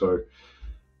money. So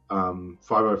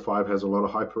 505 has a lot of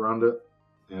hype around it.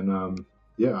 And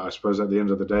I suppose at the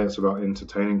end of the day, it's about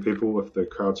entertaining people. If the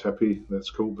crowd's happy, that's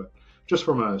cool. But just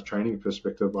from a training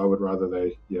perspective, I would rather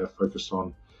they focus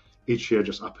on each year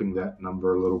just upping that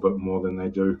number a little bit more than they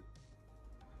do.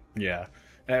 Yeah.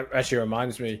 It actually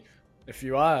reminds me, if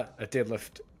you are a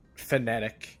deadlift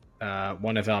fanatic,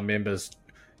 one of our members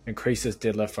increases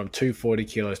deadlift from 240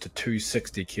 kilos to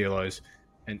 260 kilos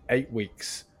in 8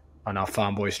 weeks on our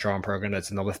Farm Boy Strong program.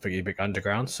 That's in the Lift Big Epic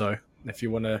Underground. So if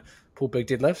you want to pull big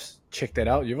deadlifts, check that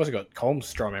out. You've also got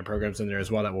Colm's Strongman programs in there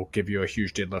as well that will give you a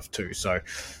huge deadlift too. So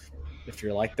if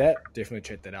you're like that, definitely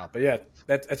check that out. But yeah,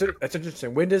 that's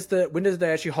interesting. When does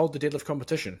they actually hold the deadlift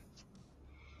competition?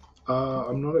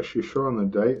 I'm not actually sure on the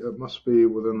date. It must be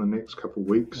within the next couple of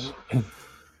weeks.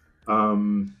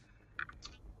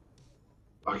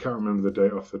 I can't remember the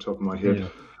date off the top of my head.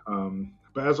 Yeah.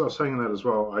 But as I was saying that as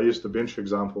well, I used the bench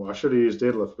example. I should have used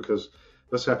deadlift, because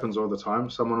this happens all the time.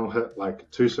 Someone will hit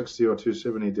like 260 or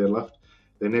 270 deadlift.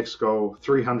 Their next goal,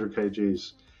 300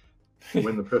 kgs.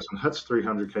 When the person hits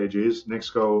 300 kgs,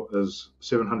 next goal is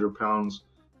 700 pounds.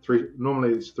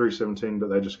 Normally it's 317, but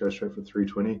they just go straight for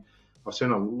 320. I've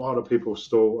seen a lot of people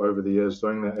stall over the years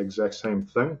doing that exact same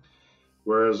thing.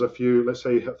 Whereas if let's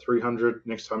say you hit 300,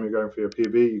 next time you're going for your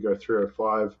PB, you go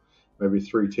 305, maybe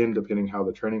 310, depending how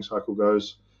the training cycle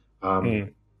goes.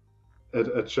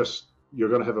 It's just, you're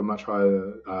going to have a much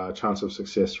higher chance of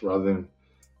success rather than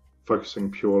focusing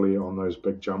purely on those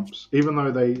big jumps, even though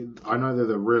I know they're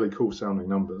the really cool sounding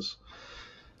numbers.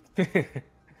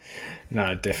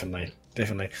 No, definitely. I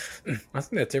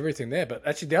think that's everything there. But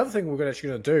actually, the other thing we're going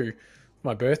to do for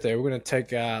my birthday, we're going to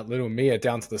take little Mia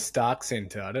down to the Stark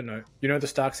Center. I don't know. You know the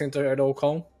Stark Center at all,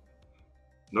 Colin?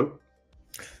 Nope.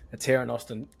 It's here in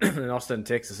Austin,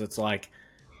 Texas. It's like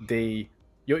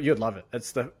you'd love it.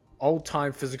 It's the old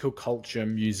time physical culture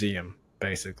museum,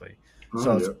 basically.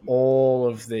 So it's all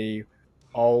of the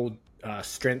old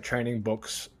strength training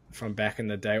books from back in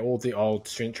the day, all the old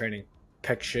strength training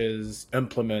pictures,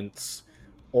 implements,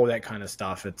 all that kind of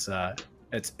stuff. It's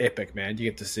epic, man. You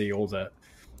get to see all the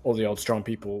old strong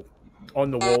people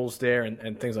on the walls there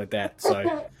and things like that. So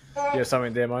you have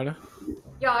something there, Mona?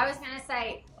 Yeah, I was gonna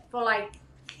say, for like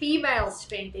female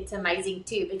strength, it's amazing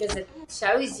too, because it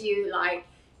shows you like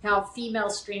how female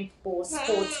strength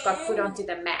sports got put onto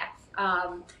the map,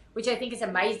 which I think is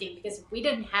amazing, because if we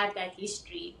didn't have that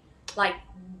history, like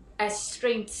as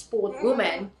strength sport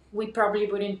women, we probably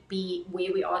wouldn't be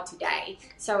where we are today.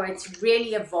 So it's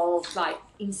really evolved like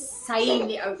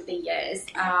insanely over the years.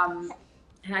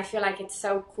 And I feel like it's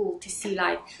so cool to see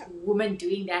like women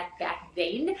doing that back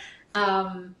then.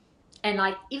 And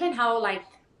like even how like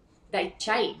they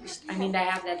changed. I mean, they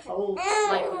have that whole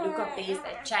like look of theirs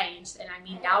that changed, and I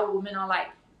mean now women are like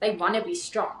they want to be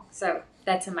strong. So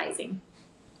that's amazing.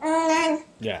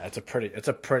 Yeah, it's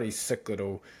a pretty sick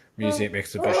little museum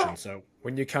exhibition. So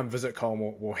when you come visit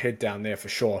Colin, we'll head down there for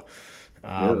sure.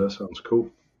 Yeah, that sounds cool.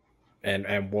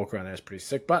 And walk around there is pretty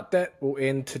sick. But that will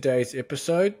end today's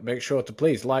episode. Make sure to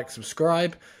please like,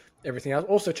 subscribe, everything else.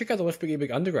 Also, check out the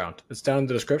LBEB Underground. It's down in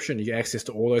the description. You get access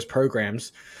to all those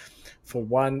programs for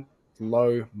one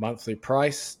low monthly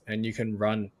price, and you can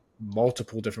run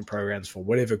multiple different programs for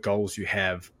whatever goals you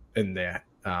have in there.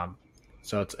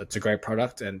 So it's a great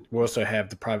product. And we also have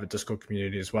the private Discord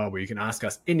community as well, where you can ask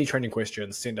us any training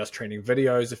questions, send us training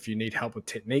videos if you need help with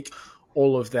technique.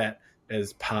 All of that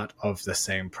is part of the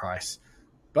same price.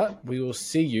 But we will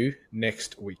see you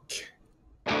next week.